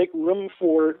try to make room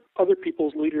for other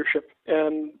people's leadership.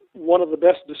 And one of the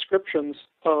best descriptions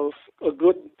of a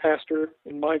good pastor,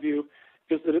 in my view,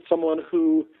 is that it's someone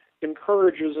who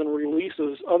encourages and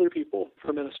releases other people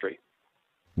for ministry.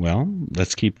 Well,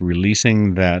 let's keep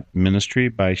releasing that ministry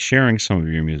by sharing some of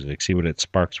your music, see what it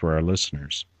sparks for our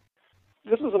listeners.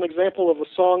 This is an example of a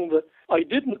song that I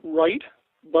didn't write,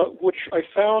 but which I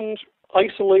found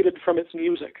isolated from its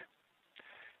music.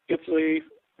 It's a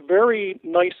very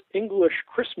nice English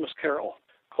Christmas carol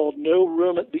called No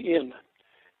Room at the Inn.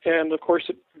 And, of course,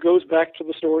 it goes back to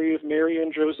the story of Mary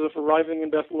and Joseph arriving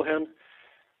in Bethlehem,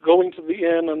 going to the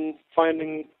inn and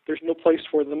finding there's no place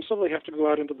for them, so they have to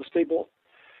go out into the stable.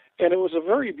 And it was a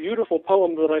very beautiful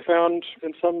poem that I found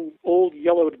in some old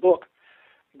yellowed book,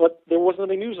 but there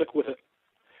wasn't any music with it.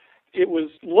 It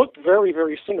looked very,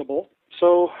 very singable,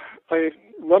 so I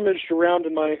rummaged around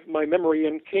in my memory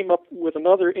and came up with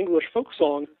another English folk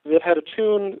song that had a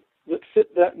tune that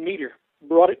fit that meter.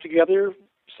 Brought it together,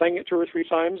 sang it 2 or 3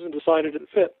 times, and decided it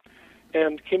fit,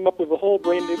 and came up with a whole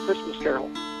brand new Christmas carol.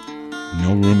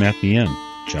 No Room at the Inn,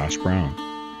 Josh Brown.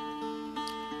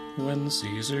 When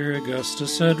Caesar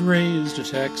Augustus had raised a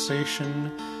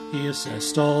taxation, he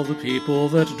assessed all the people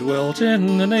that dwelt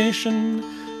in the nation.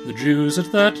 The Jews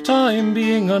at that time,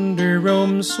 being under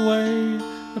Rome's sway,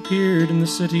 appeared in the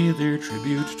city their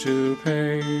tribute to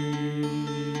pay.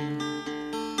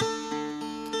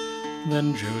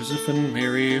 Then Joseph and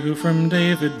Mary, who from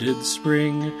David did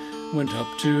spring, went up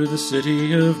to the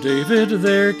city of David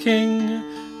their king,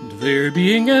 and there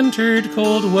being entered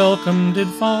cold welcome did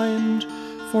find,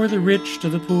 for the rich to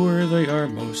the poor they are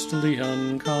mostly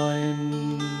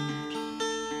unkind.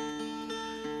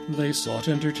 They sought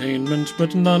entertainment,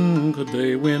 but none could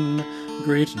they win.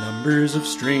 Great numbers of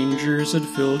strangers had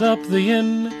filled up the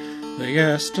inn. They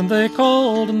asked and they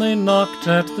called and they knocked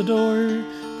at the door,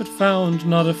 but found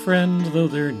not a friend, though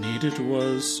their need it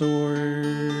was sore.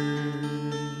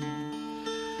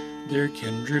 Their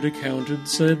kindred accounted,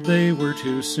 said they were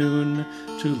too soon.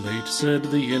 Too late, said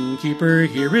the innkeeper,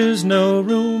 here is no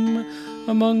room.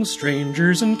 Among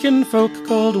strangers and kinfolk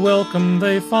cold welcome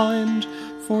they find,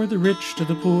 for the rich to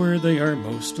the poor they are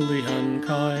mostly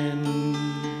unkind.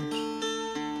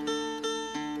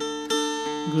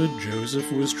 Good Joseph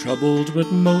was troubled,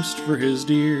 but most for his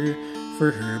dear,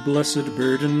 for her blessed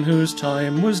burden whose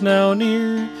time was now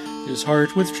near. His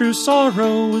heart with true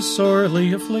sorrow was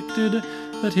sorely afflicted,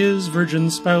 that his virgin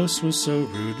spouse was so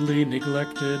rudely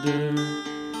neglected.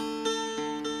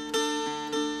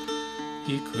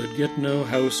 He could get no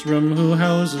house room who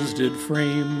houses did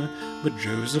frame, but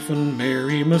Joseph and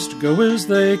Mary must go as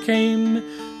they came,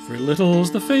 for little's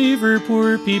the favour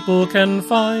poor people can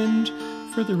find,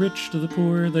 for the rich to the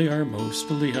poor they are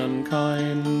mostly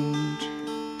unkind.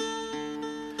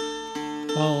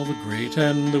 While the great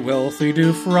and the wealthy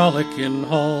do frolic in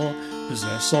hall,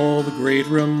 possess all the great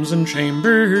rooms and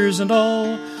chambers and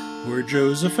all, poor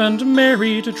Joseph and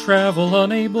Mary to travel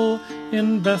unable,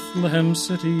 in Bethlehem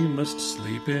city must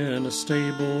sleep in a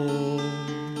stable.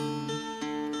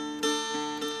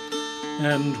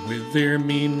 And with their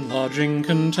mean lodging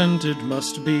contented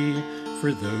must be,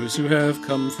 for those who have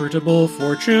comfortable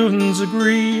fortunes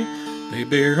agree. They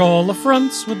bear all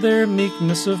affronts with their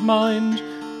meekness of mind,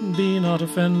 and be not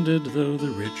offended though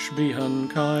the rich be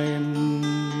unkind.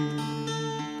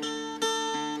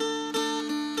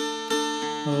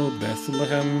 O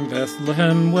Bethlehem,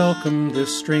 Bethlehem, welcome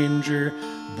this stranger,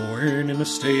 Born in a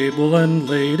stable and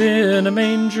laid in a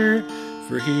manger,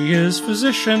 for he is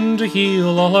physician to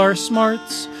heal all our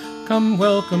smarts. Come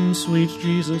welcome, sweet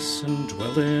Jesus, and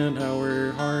dwell in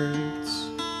our hearts.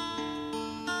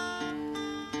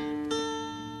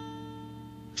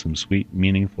 Some sweet,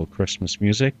 meaningful Christmas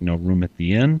music, No Room at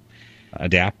the Inn,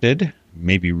 adapted,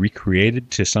 maybe recreated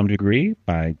to some degree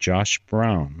by Josh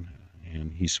Brown.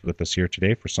 And he's with us here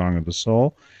today for Song of the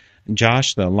Soul.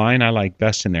 Josh, the line I like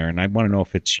best in there, and I want to know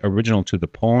if it's original to the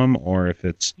poem or if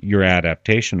it's your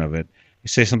adaptation of it. You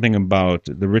say something about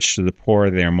the rich to the poor,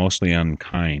 they are mostly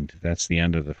unkind. That's the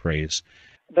end of the phrase.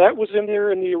 That was in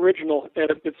there in the original,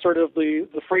 and it's sort of the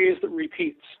phrase that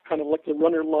repeats, kind of like the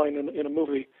runner line in a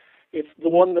movie. It's the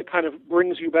one that kind of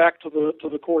brings you back to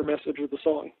the core message of the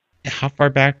song. How far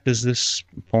back does this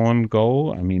poem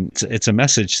go? I mean, it's a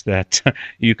message that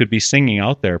you could be singing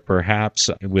out there, perhaps,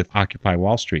 with Occupy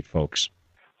Wall Street folks.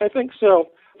 I think so.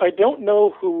 I don't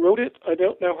know who wrote it. I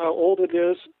don't know how old it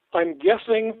is. I'm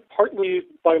guessing, partly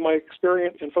by my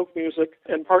experience in folk music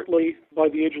and partly by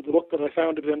the age of the book that I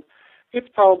found it in, it's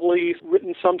probably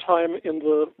written sometime in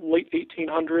the late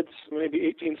 1800s, maybe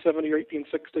 1870 or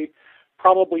 1860,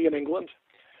 probably in England.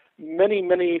 Many,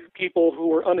 many people who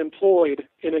were unemployed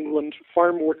in England,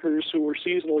 farm workers who were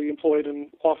seasonally employed and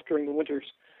off during the winters,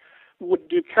 would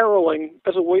do caroling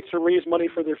as a way to raise money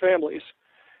for their families.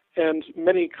 And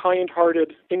many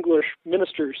kind-hearted English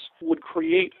ministers would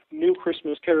create new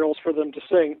Christmas carols for them to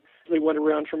sing. They went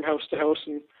around from house to house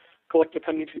and collect a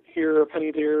penny here, a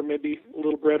penny there, maybe a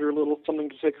little bread or a little something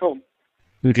to take home.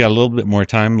 We've got a little bit more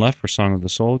time left for Song of the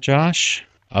Soul, Josh.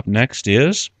 Up next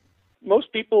is...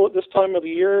 Most people at this time of the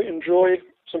year enjoy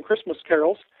some Christmas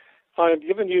carols. I've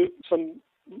given you some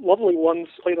lovely ones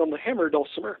played on the hammer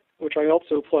dulcimer, which I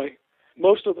also play.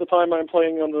 Most of the time I'm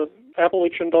playing on the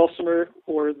Appalachian dulcimer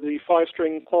or the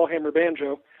 5-string clawhammer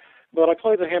banjo, but I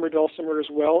play the hammer dulcimer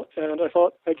as well, and I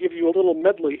thought I'd give you a little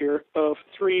medley here of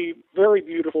 3 very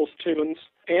beautiful tunes,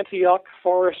 Antioch,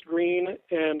 Forest Green,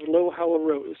 and Lo How a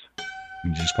Rose.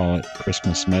 We just call it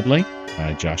Christmas Medley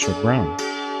by Joshua Brown.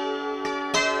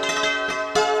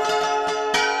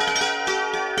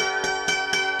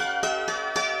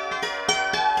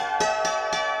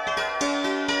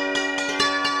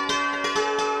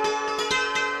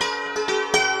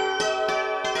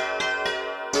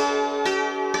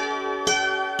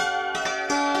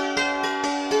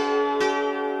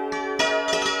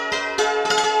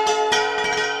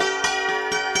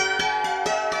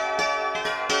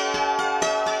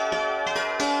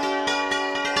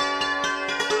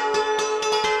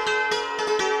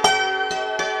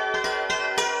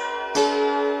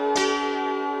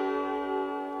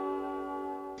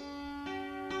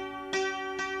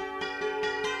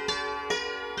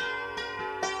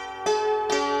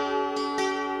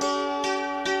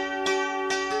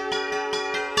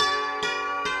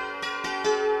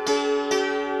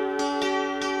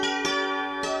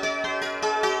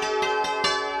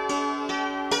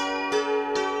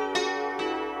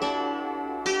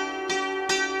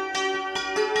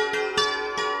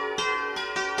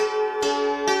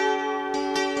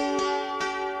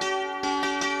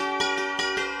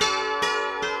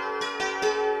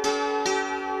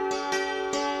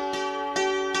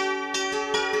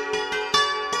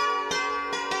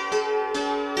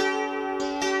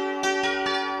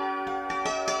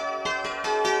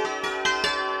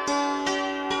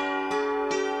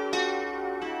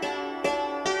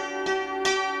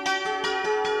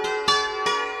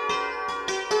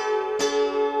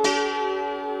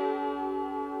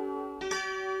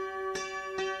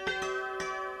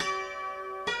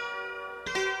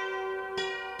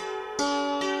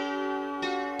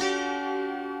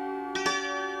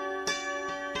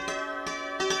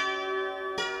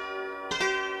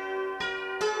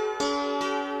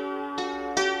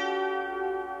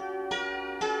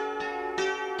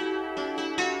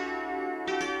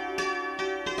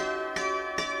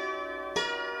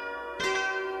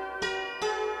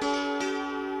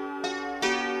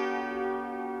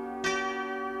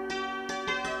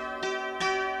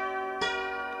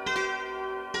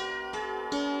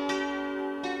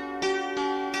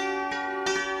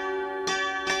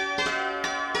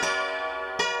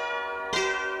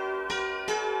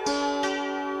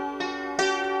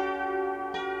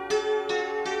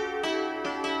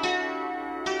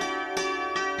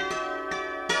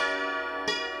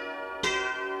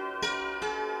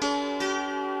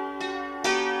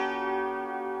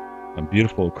 A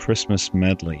beautiful Christmas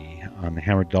medley on the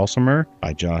hammered dulcimer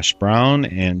by Josh Brown.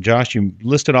 And Josh, you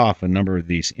listed off a number of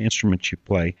these instruments you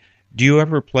play. Do you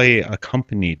ever play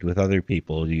accompanied with other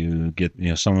people? Do you get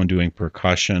someone doing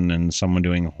percussion and someone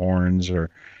doing horns,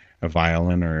 or a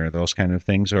violin or those kind of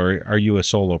things, or are you a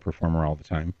solo performer all the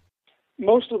time?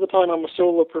 Most of the time I'm a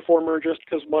solo performer just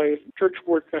because my church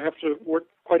work, I have to work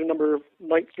quite a number of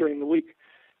nights during the week,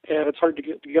 and it's hard to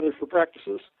get together for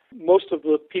practices. Most of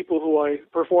the people who I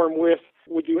perform with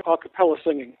would do a cappella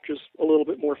singing, which is a little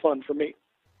bit more fun for me.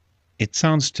 It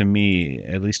sounds to me,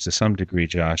 at least to some degree,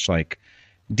 Josh, like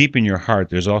deep in your heart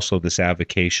there's also this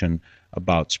avocation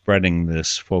about spreading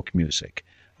this folk music.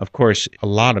 Of course, a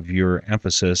lot of your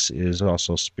emphasis is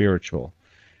also spiritual.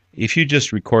 If you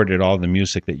just recorded all the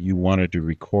music that you wanted to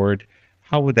record,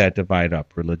 how would that divide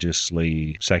up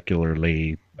religiously,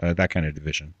 secularly, that kind of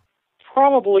division?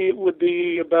 Probably it would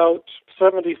be about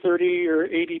 70-30 or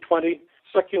 80-20,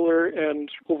 secular and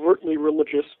overtly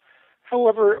religious.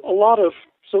 However, a lot of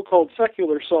so-called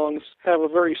secular songs have a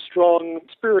very strong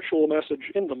spiritual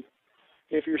message in them.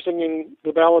 If you're singing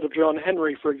the Ballad of John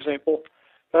Henry, for example,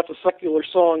 that's a secular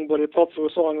song, but it's also a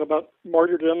song about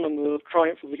martyrdom and the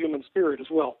triumph of the human spirit as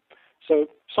well. So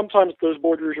sometimes those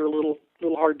borders are a little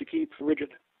hard to keep rigid.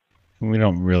 We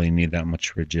don't really need that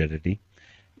much rigidity.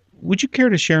 Would you care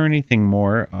to share anything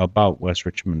more about West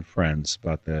Richmond Friends,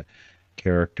 about the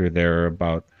character there,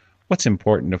 about what's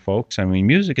important to folks? I mean,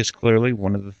 music is clearly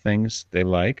one of the things they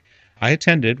like. I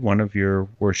attended one of your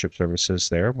worship services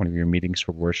there, one of your meetings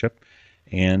for worship,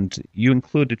 and you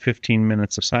included 15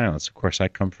 minutes of silence. Of course, I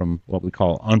come from what we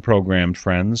call unprogrammed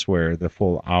Friends, where the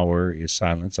full hour is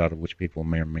silence, out of which people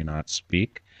may or may not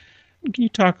speak. Can you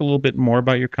talk a little bit more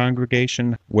about your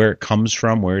congregation, where it comes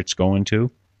from, where it's going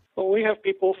to? Well, we have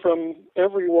people from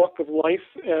every walk of life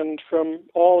and from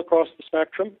all across the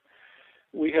spectrum.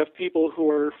 We have people who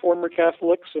are former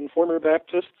Catholics and former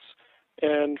Baptists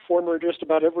and former just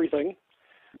about everything.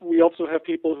 We also have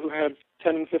people who had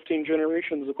 10 and 15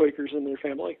 generations of Quakers in their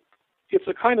family. It's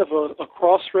a kind of a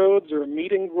crossroads or a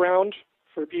meeting ground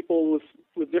for people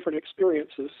with different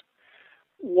experiences.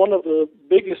 One of the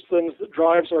biggest things that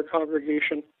drives our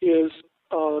congregation is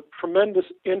a tremendous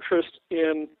interest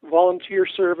in volunteer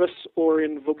service or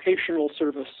in vocational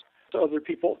service to other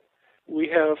people. We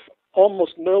have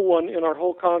almost no one in our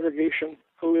whole congregation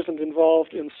who isn't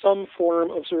involved in some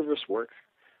form of service work.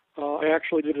 I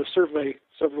actually did a survey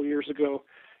several years ago,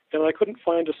 and I couldn't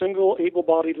find a single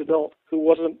able-bodied adult who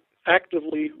wasn't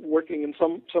actively working in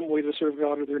some way to serve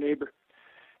God or their neighbor.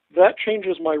 That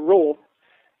changes my role.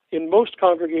 In most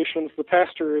congregations, the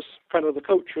pastor is kind of the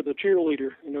coach or the cheerleader.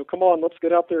 Come on, let's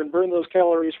get out there and burn those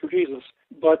calories for Jesus.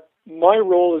 But my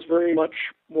role is very much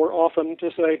more often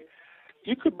to say,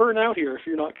 you could burn out here if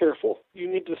you're not careful. You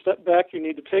need to step back. You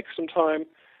need to take some time.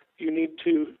 You need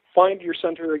to find your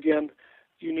center again.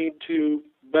 You need to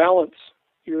balance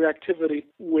your activity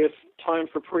with time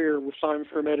for prayer, with time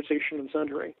for meditation and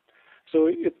centering. So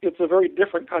it's a very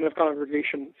different kind of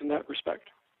congregation in that respect.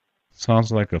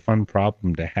 Sounds like a fun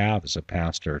problem to have as a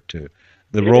pastor, to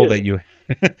the role that you...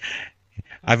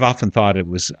 I've often thought it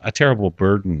was a terrible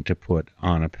burden to put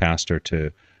on a pastor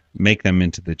to make them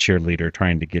into the cheerleader,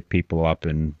 trying to get people up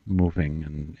and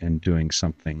moving and doing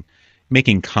something,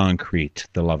 making concrete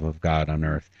the love of God on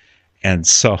earth. And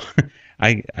so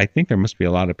I think there must be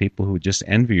a lot of people who just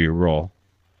envy your role.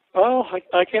 Oh,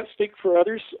 I can't speak for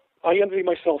others. I envy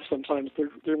myself sometimes.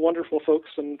 They're wonderful folks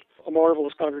and a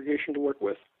marvelous congregation to work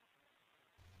with.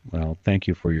 Well, thank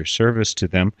you for your service to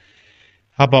them.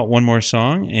 How about one more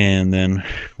song, and then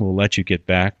we'll let you get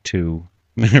back to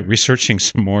researching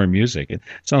some more music. It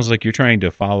sounds like you're trying to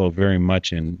follow very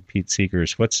much in Pete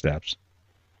Seeger's footsteps.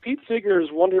 Pete Seeger is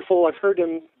wonderful. I've heard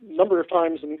him a number of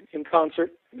times in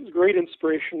concert. He's a great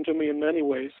inspiration to me in many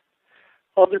ways.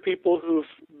 Other people who've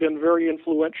been very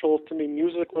influential to me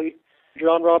musically,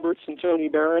 John Roberts and Tony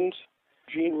Barrons,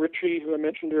 Gene Ritchie, who I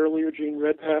mentioned earlier, Gene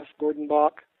Redpath, Gordon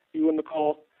Bach, Ewan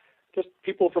McCall, just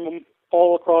people from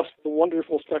all across the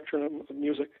wonderful spectrum of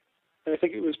music. And I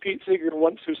think it was Pete Seeger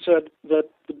once who said that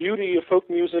the beauty of folk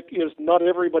music is not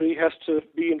everybody has to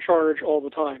be in charge all the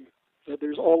time, that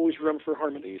there's always room for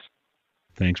harmonies.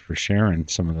 Thanks for sharing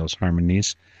some of those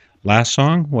harmonies. Last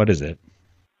song, what is it?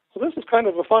 Well, this is kind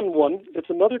of a fun one. It's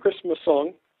another Christmas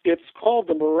song. It's called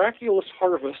The Miraculous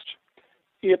Harvest.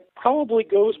 It probably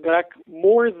goes back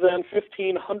more than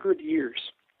 1,500 years.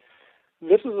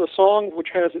 This is a song which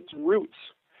has its roots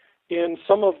in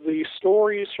some of the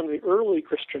stories from the early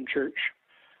Christian church.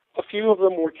 A few of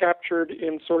them were captured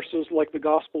in sources like the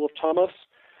Gospel of Thomas.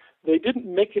 They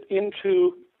didn't make it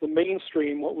into the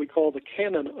mainstream, what we call the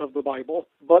canon of the Bible,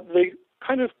 but they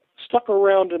kind of stuck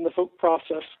around in the folk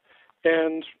process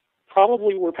and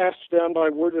probably were passed down by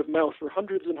word of mouth for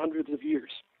hundreds and hundreds of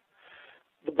years.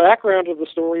 The background of the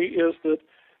story is that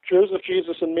Joseph,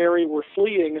 Jesus, and Mary were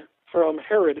fleeing from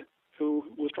Herod, who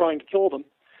was trying to kill them,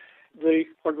 They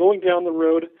are going down the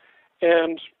road,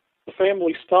 and the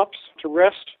family stops to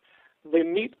rest. They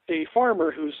meet a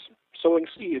farmer who's sowing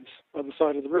seeds on the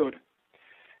side of the road.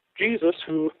 Jesus,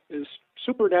 who is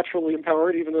supernaturally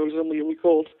empowered, even though he's only a week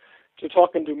old, to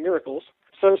talk and do miracles,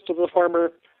 says to the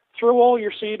farmer, "Throw all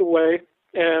your seed away,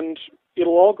 and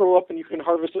it'll all grow up, and you can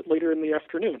harvest it later in the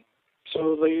afternoon."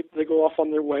 So they go off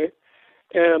on their way,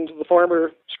 and the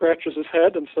farmer scratches his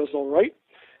head and says, "All right."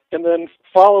 And then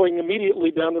following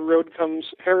immediately down the road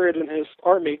comes Herod and his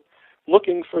army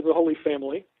looking for the Holy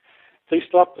Family. They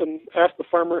stop and ask the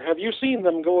farmer, "Have you seen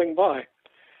them going by?"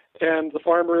 And the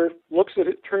farmer looks at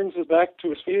it, turns his back to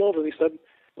his field, and he said,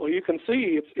 "Well, you can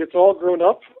see it's all grown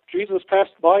up. Jesus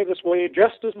passed by this way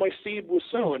just as my seed was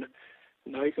sown.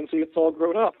 Now you can see it's all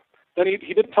grown up." Then he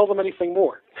didn't tell them anything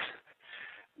more.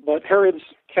 But Herod's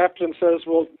captain says,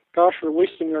 "Well, gosh, we're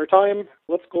wasting our time.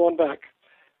 Let's go on back."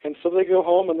 And so they go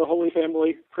home, and the Holy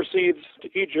Family proceeds to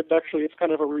Egypt. Actually, it's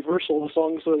kind of a reversal. The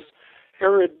song says,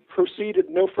 Herod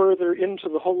proceeded no further into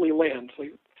the Holy Land. So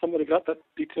somebody got that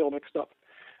detail mixed up.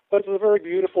 But it's a very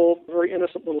beautiful, very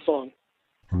innocent little song.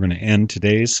 We're going to end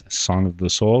today's Song of the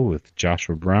Soul with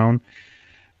Joshua Brown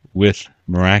with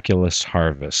Miraculous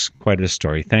Harvest. Quite a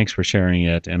story. Thanks for sharing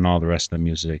it and all the rest of the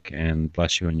music, and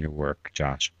bless you in your work,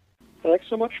 Josh. Thanks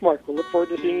so much, Mark. We'll look forward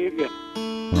to seeing you again.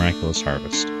 Miraculous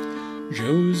Harvest.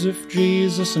 Joseph,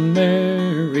 Jesus, and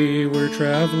Mary were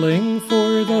traveling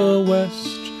for the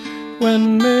west.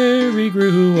 When Mary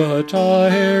grew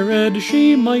tired,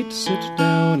 she might sit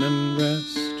down and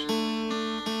rest.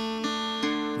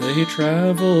 They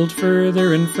traveled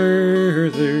further and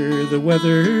further, the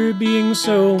weather being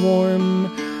so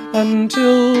warm,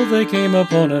 until they came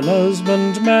upon an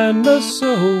husbandman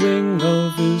a-sowing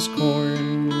of his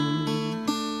corn.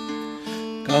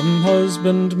 "Come,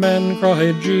 husbandman,"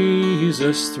 cried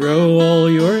Jesus, "throw all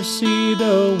your seed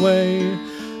away,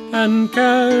 and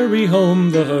carry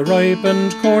home the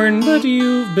ripened corn that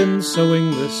you've been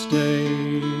sowing this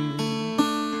day.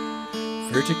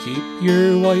 For to keep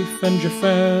your wife and your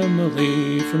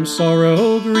family from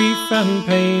sorrow, grief, and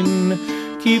pain,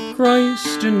 keep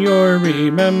Christ in your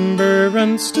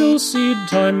remembrance till seed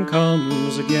time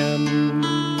comes again."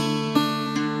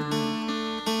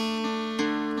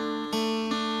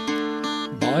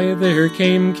 By there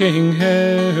came King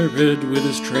Herod with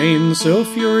his train so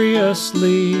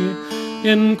furiously,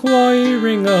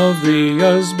 inquiring of the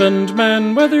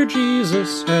husbandman whether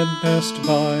Jesus had passed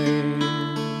by.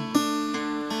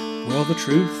 Well, the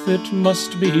truth it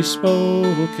must be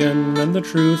spoken, and the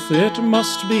truth it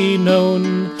must be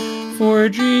known, for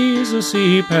Jesus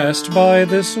he passed by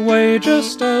this way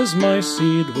just as my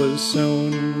seed was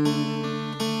sown.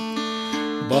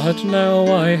 But now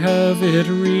I have it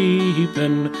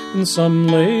reaping, and some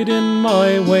laid in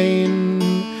my wain,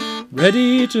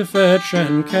 ready to fetch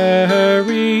and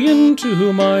carry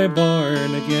into my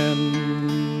barn again.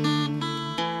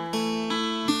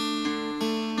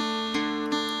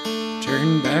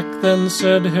 "Turn back then,"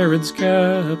 said Herod's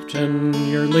captain,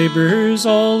 "your labour's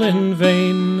all in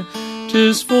vain.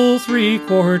 'Tis full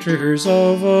 3/4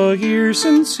 of a year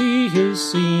since he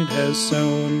his seed has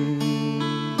sown."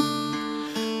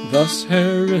 Thus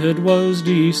Herod was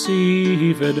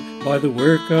deceived by the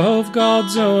work of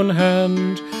God's own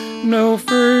hand. No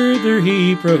further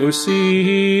he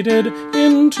proceeded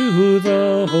into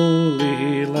the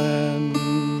Holy Land.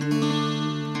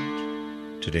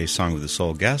 Today's Song of the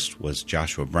Soul guest was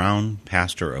Joshua Brown,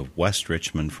 pastor of West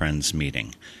Richmond Friends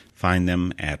Meeting. Find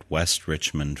them at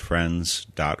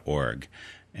westrichmondfriends.org.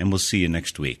 And we'll see you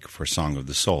next week for Song of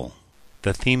the Soul.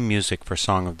 The theme music for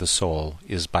Song of the Soul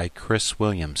is by Chris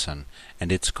Williamson,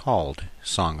 and it's called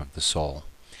Song of the Soul.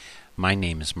 My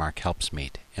name is Mark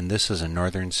Helpsmeet, and this is a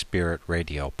Northern Spirit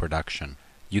Radio production.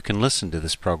 You can listen to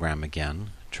this program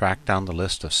again, track down the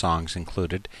list of songs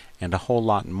included, and a whole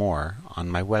lot more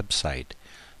on my website,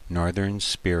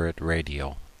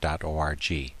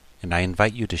 northernspiritradio.org. And I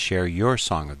invite you to share your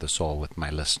Song of the Soul with my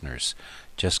listeners.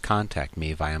 Just contact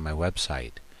me via my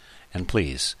website. And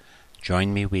please,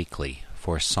 join me weekly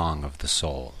for Song of the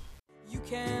Soul. You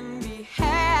can be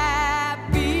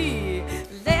happy,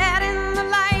 let in the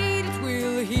light, it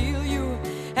will heal you,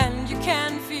 and you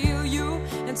can feel you,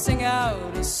 and sing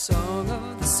out a song.